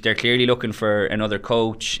change. They're clearly looking for another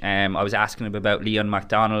coach. I was asking him about Leon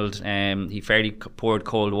MacDonald. He fairly poured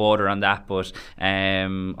cold water on that, but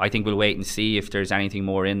I think we'll wait and see if there's anything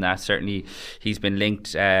more in that. Certainly he's been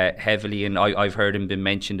linked heavily, and I've heard him been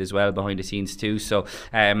mentioned as well behind the scenes too. So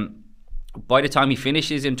by the time he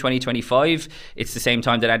finishes in 2025, it's the same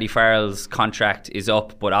time that Andy Farrell's contract is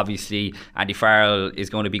up. But obviously Andy Farrell is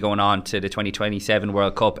going to be going on to the 2027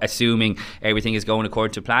 World Cup, assuming everything is going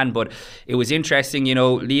according to plan. But it was interesting, you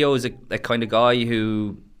know, Leo is a kind of guy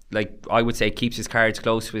who, like, I would say keeps his cards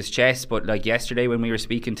close to his chest, but like yesterday when we were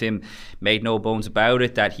speaking to him, made no bones about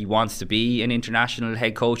it that he wants to be an international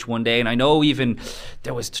head coach one day. And I know even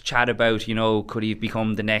there was chat about, you know, could he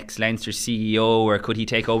become the next Leinster CEO, or could he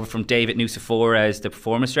take over from David Nucifora as the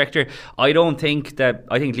performance director? I think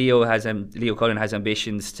Leo Cullen has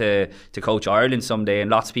ambitions to coach Ireland someday,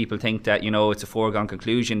 and lots of people think that, you know, it's a foregone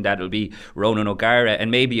conclusion that it'll be Ronan O'Gara,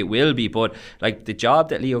 and maybe it will be, but like the job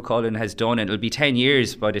that Leo Cullen has done, and it'll be 10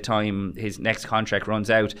 years by the time his next contract runs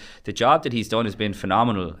out, the job that he's done has been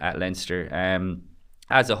phenomenal at Leinster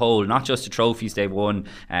as a whole, not just the trophies they've won,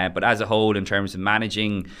 but as a whole in terms of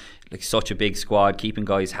managing like such a big squad, keeping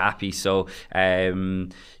guys happy. So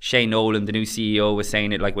Shane Nolan, the new CEO, was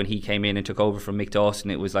saying it like when he came in and took over from Mick Dawson,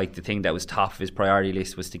 it was like the thing that was top of his priority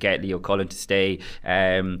list was to get Leo Cullen to stay.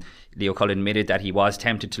 Leo Cullen admitted that he was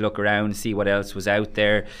tempted to look around, see what else was out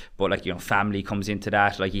there, but like, you know, family comes into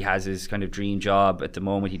that. Like, he has his kind of dream job at the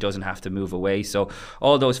moment, he doesn't have to move away, so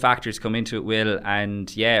all those factors come into it, Will.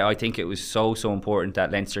 And yeah, I think it was so important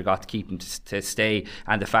that Leinster got to keep him to stay,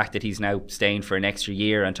 and the fact that he's now staying for an extra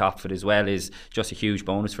year on top it as well is just a huge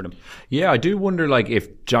bonus for them. Yeah, I do wonder, like,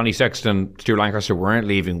 if Johnny Sexton, Stuart Lancaster weren't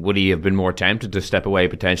leaving, would he have been more tempted to step away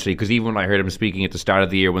potentially? Because even when I heard him speaking at the start of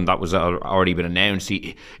the year when that was already been announced,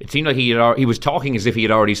 it seemed like he was talking as if he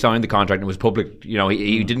had already signed the contract and it was public. You know,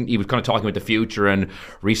 he didn't. He was kind of talking about the future and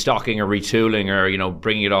restocking or retooling or, you know,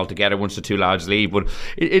 bringing it all together once the two lads leave. But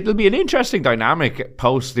it'll be an interesting dynamic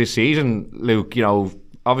post this season, Luke. You know,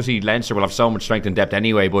 obviously Leinster will have so much strength and depth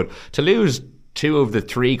anyway, but to lose two of the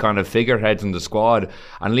three kind of figureheads in the squad,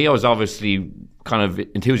 and Leo's obviously kind of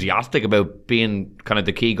enthusiastic about being kind of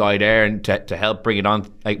the key guy there and to help bring it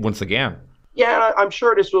on, like, once again. Yeah, I'm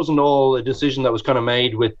sure this wasn't all a decision that was kind of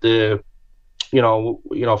made with the, you know,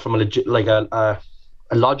 from a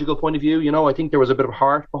logical point of view. You know, I think there was a bit of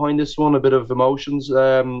heart behind this one, a bit of emotions,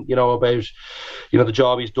 you know, about, you know, the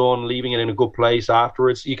job he's done, leaving it in a good place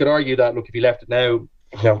afterwards. You could argue that, look, if he left it now,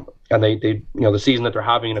 you know, and they you know, the season that they're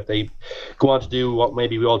having, and if they go on to do what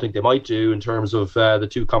maybe we all think they might do in terms of the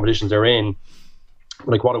two competitions they're in,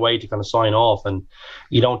 like, what a way to kind of sign off. And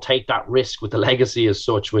you don't take that risk with the legacy as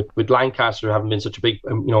such, with Lancaster having been such a big,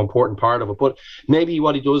 you know, important part of it. But maybe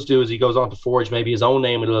what he does do is he goes on to forge maybe his own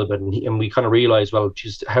name a little bit, and we kind of realize, well,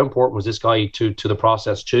 just how important was this guy to the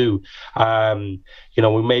process too. You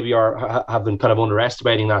know, we maybe have been kind of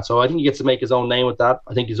underestimating that. So I think he gets to make his own name with that.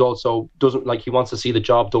 I think he's also he wants to see the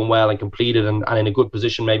job done well and completed, and in a good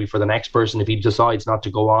position maybe for the next person if he decides not to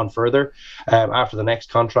go on further after the next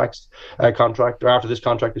contract, or after this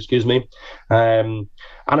contract, excuse me.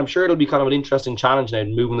 And I'm sure it'll be kind of an interesting challenge now,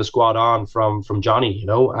 moving the squad on from Johnny. You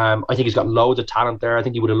know, I think he's got loads of talent there. I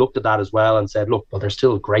think he would have looked at that as well and said, look, well, there's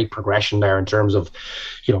still great progression there in terms of,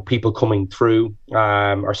 you know, people coming through,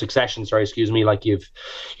 or succession, like you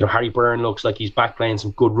know, Harry Byrne looks like he's back playing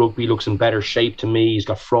some good rugby, looks in better shape to me. He's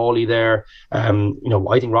got Frawley there. You know,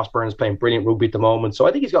 I think Ross Byrne is playing brilliant rugby at the moment. So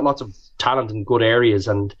I think he's got lots of talent in good areas,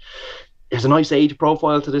 and there's a nice age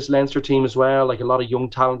profile to this Leinster team as well, like a lot of young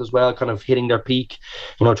talent as well, kind of hitting their peak,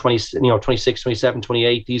 you know, 26, 27,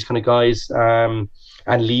 28, these kind of guys, and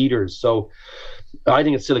leaders. So I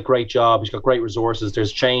think it's still a great job. He's got great resources.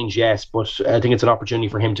 There's change, yes, but I think it's an opportunity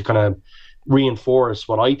for him to kind of reinforce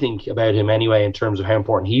what I think about him anyway, in terms of how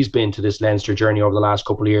important he's been to this Leinster journey over the last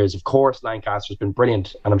couple of years. Of course, Lancaster's been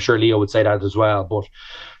brilliant, and I'm sure Leo would say that as well, but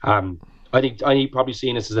I think probably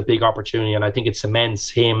seeing this as a big opportunity, and I think it cements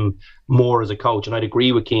him more as a coach. And I'd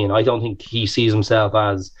agree with Keane. I don't think he sees himself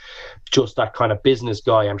as just that kind of business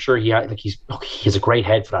guy. I'm sure he has a great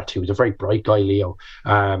head for that too. He's a very bright guy, Leo.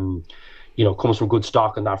 You know, comes from good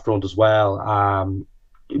stock on that front as well.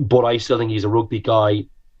 But I still think he's a rugby guy.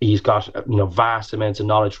 He's got, you know, vast amounts of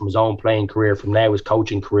knowledge from his own playing career, from now his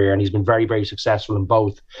coaching career, and he's been very, very successful in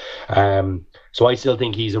both. So I still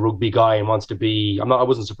think he's a rugby guy and wants to be. I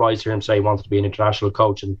wasn't surprised to hear him say he wanted to be an international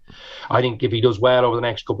coach, and I think if he does well over the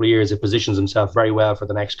next couple of years, it positions himself very well for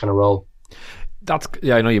the next kind of role.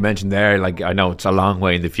 Yeah, I know you mentioned there, like, I know it's a long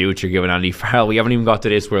way in the future given Andy Farrell. We haven't even got to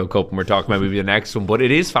this World Cup and we're talking about maybe the next one, but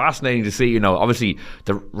it is fascinating to see, you know, obviously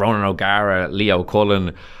the Ronan O'Gara, Leo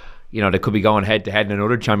Cullen, you know, they could be going head to head in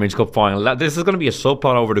another Champions Cup final. This is going to be a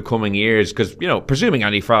subplot over the coming years, because, you know, presuming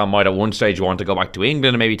Andy Farrell might at one stage want to go back to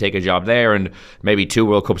England and maybe take a job there, and maybe 2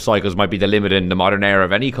 World Cup cycles might be the limit in the modern era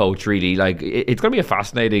of any coach, really. Like, it's going to be a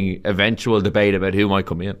fascinating eventual debate about who might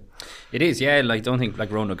come in. It is, yeah. Like, I don't think, like,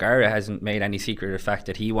 Ronan O'Gara hasn't made any secret of the fact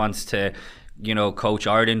that he wants to, you know, coach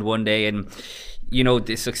Ireland one day, and you know,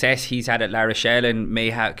 the success he's had at La Rochelle and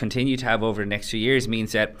may continue to have over the next few years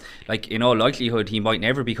means that, like, in all likelihood, he might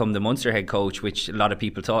never become the Munster head coach, which a lot of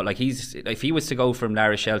people thought. Like, if he was to go from La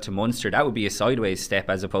Rochelle to Munster, that would be a sideways step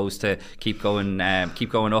as opposed to keep going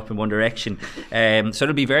up in one direction. So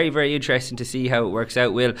it'll be very, very interesting to see how it works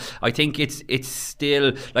out. Will, I think it's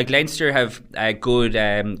still, like, Leinster have a good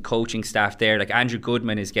coaching staff there. Like, Andrew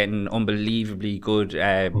Goodman is getting unbelievably good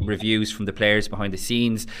reviews from the players behind the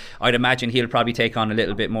scenes. I'd imagine he'll probably take on a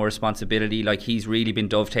little bit more responsibility. Like, he's really been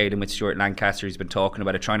dovetailing with Stuart Lancaster. He's been talking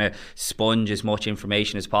about it, trying to sponge as much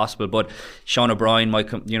information as possible. But Sean O'Brien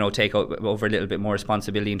might, you know, take over a little bit more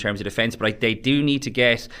responsibility in terms of defence. But they do need to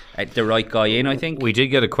get the right guy in, I think. We did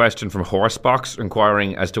get a question from Horsebox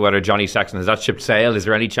inquiring as to whether Johnny Sexton has that ship sailed. Is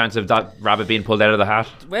there any chance of that rabbit being pulled out of the hat?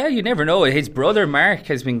 Well, you never know. His brother Mark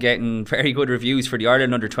has been getting very good reviews for the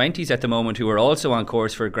Ireland under-20s at the moment, who are also on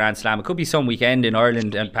course for a Grand Slam. It could be some weekend in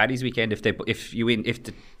Ireland and Paddy's weekend if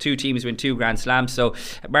the two teams win 2 Grand Slams. So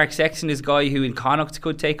Mark Sexton is a guy who in Connacht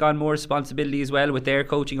could take on more responsibility as well with their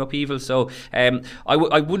coaching upheaval. So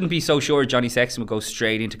I wouldn't be so sure Johnny Sexton would go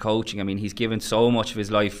straight into coaching. I mean, he's given so much of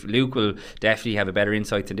his life. Luke will definitely have a better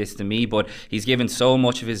insight to this than me, but he's given so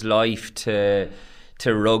much of his life to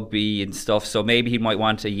rugby and stuff, so maybe he might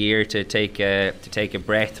want a year to take a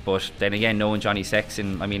breath. But then again, knowing Johnny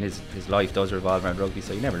Sexton, I mean, his life does revolve around rugby,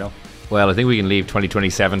 so you never know. Well, I think we can leave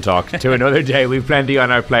 2027 talk to another day. We've plenty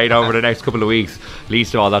on our plate over the next couple of weeks.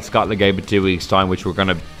 Least of all, that Scotland game in 2 weeks' time, which we're going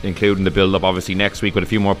to include in the build-up, obviously, next week with a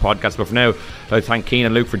few more podcasts. But for now, I'd like to thank Cian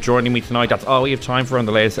and Luke for joining me tonight. That's all we have time for on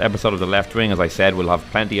the latest episode of The Left Wing. As I said, we'll have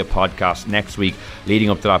plenty of podcasts next week leading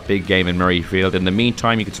up to that big game in Murrayfield. In the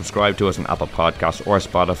meantime, you can subscribe to us on Apple Podcasts or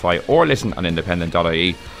Spotify, or listen on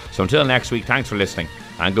independent.ie. So until next week, thanks for listening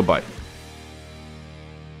and goodbye.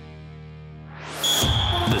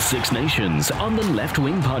 The Six Nations on the Left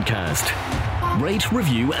Wing Podcast. Rate,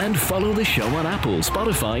 review and follow the show on Apple,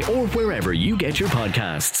 Spotify or wherever you get your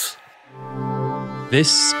podcasts.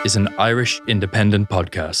 This is an Irish Independent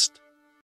podcast.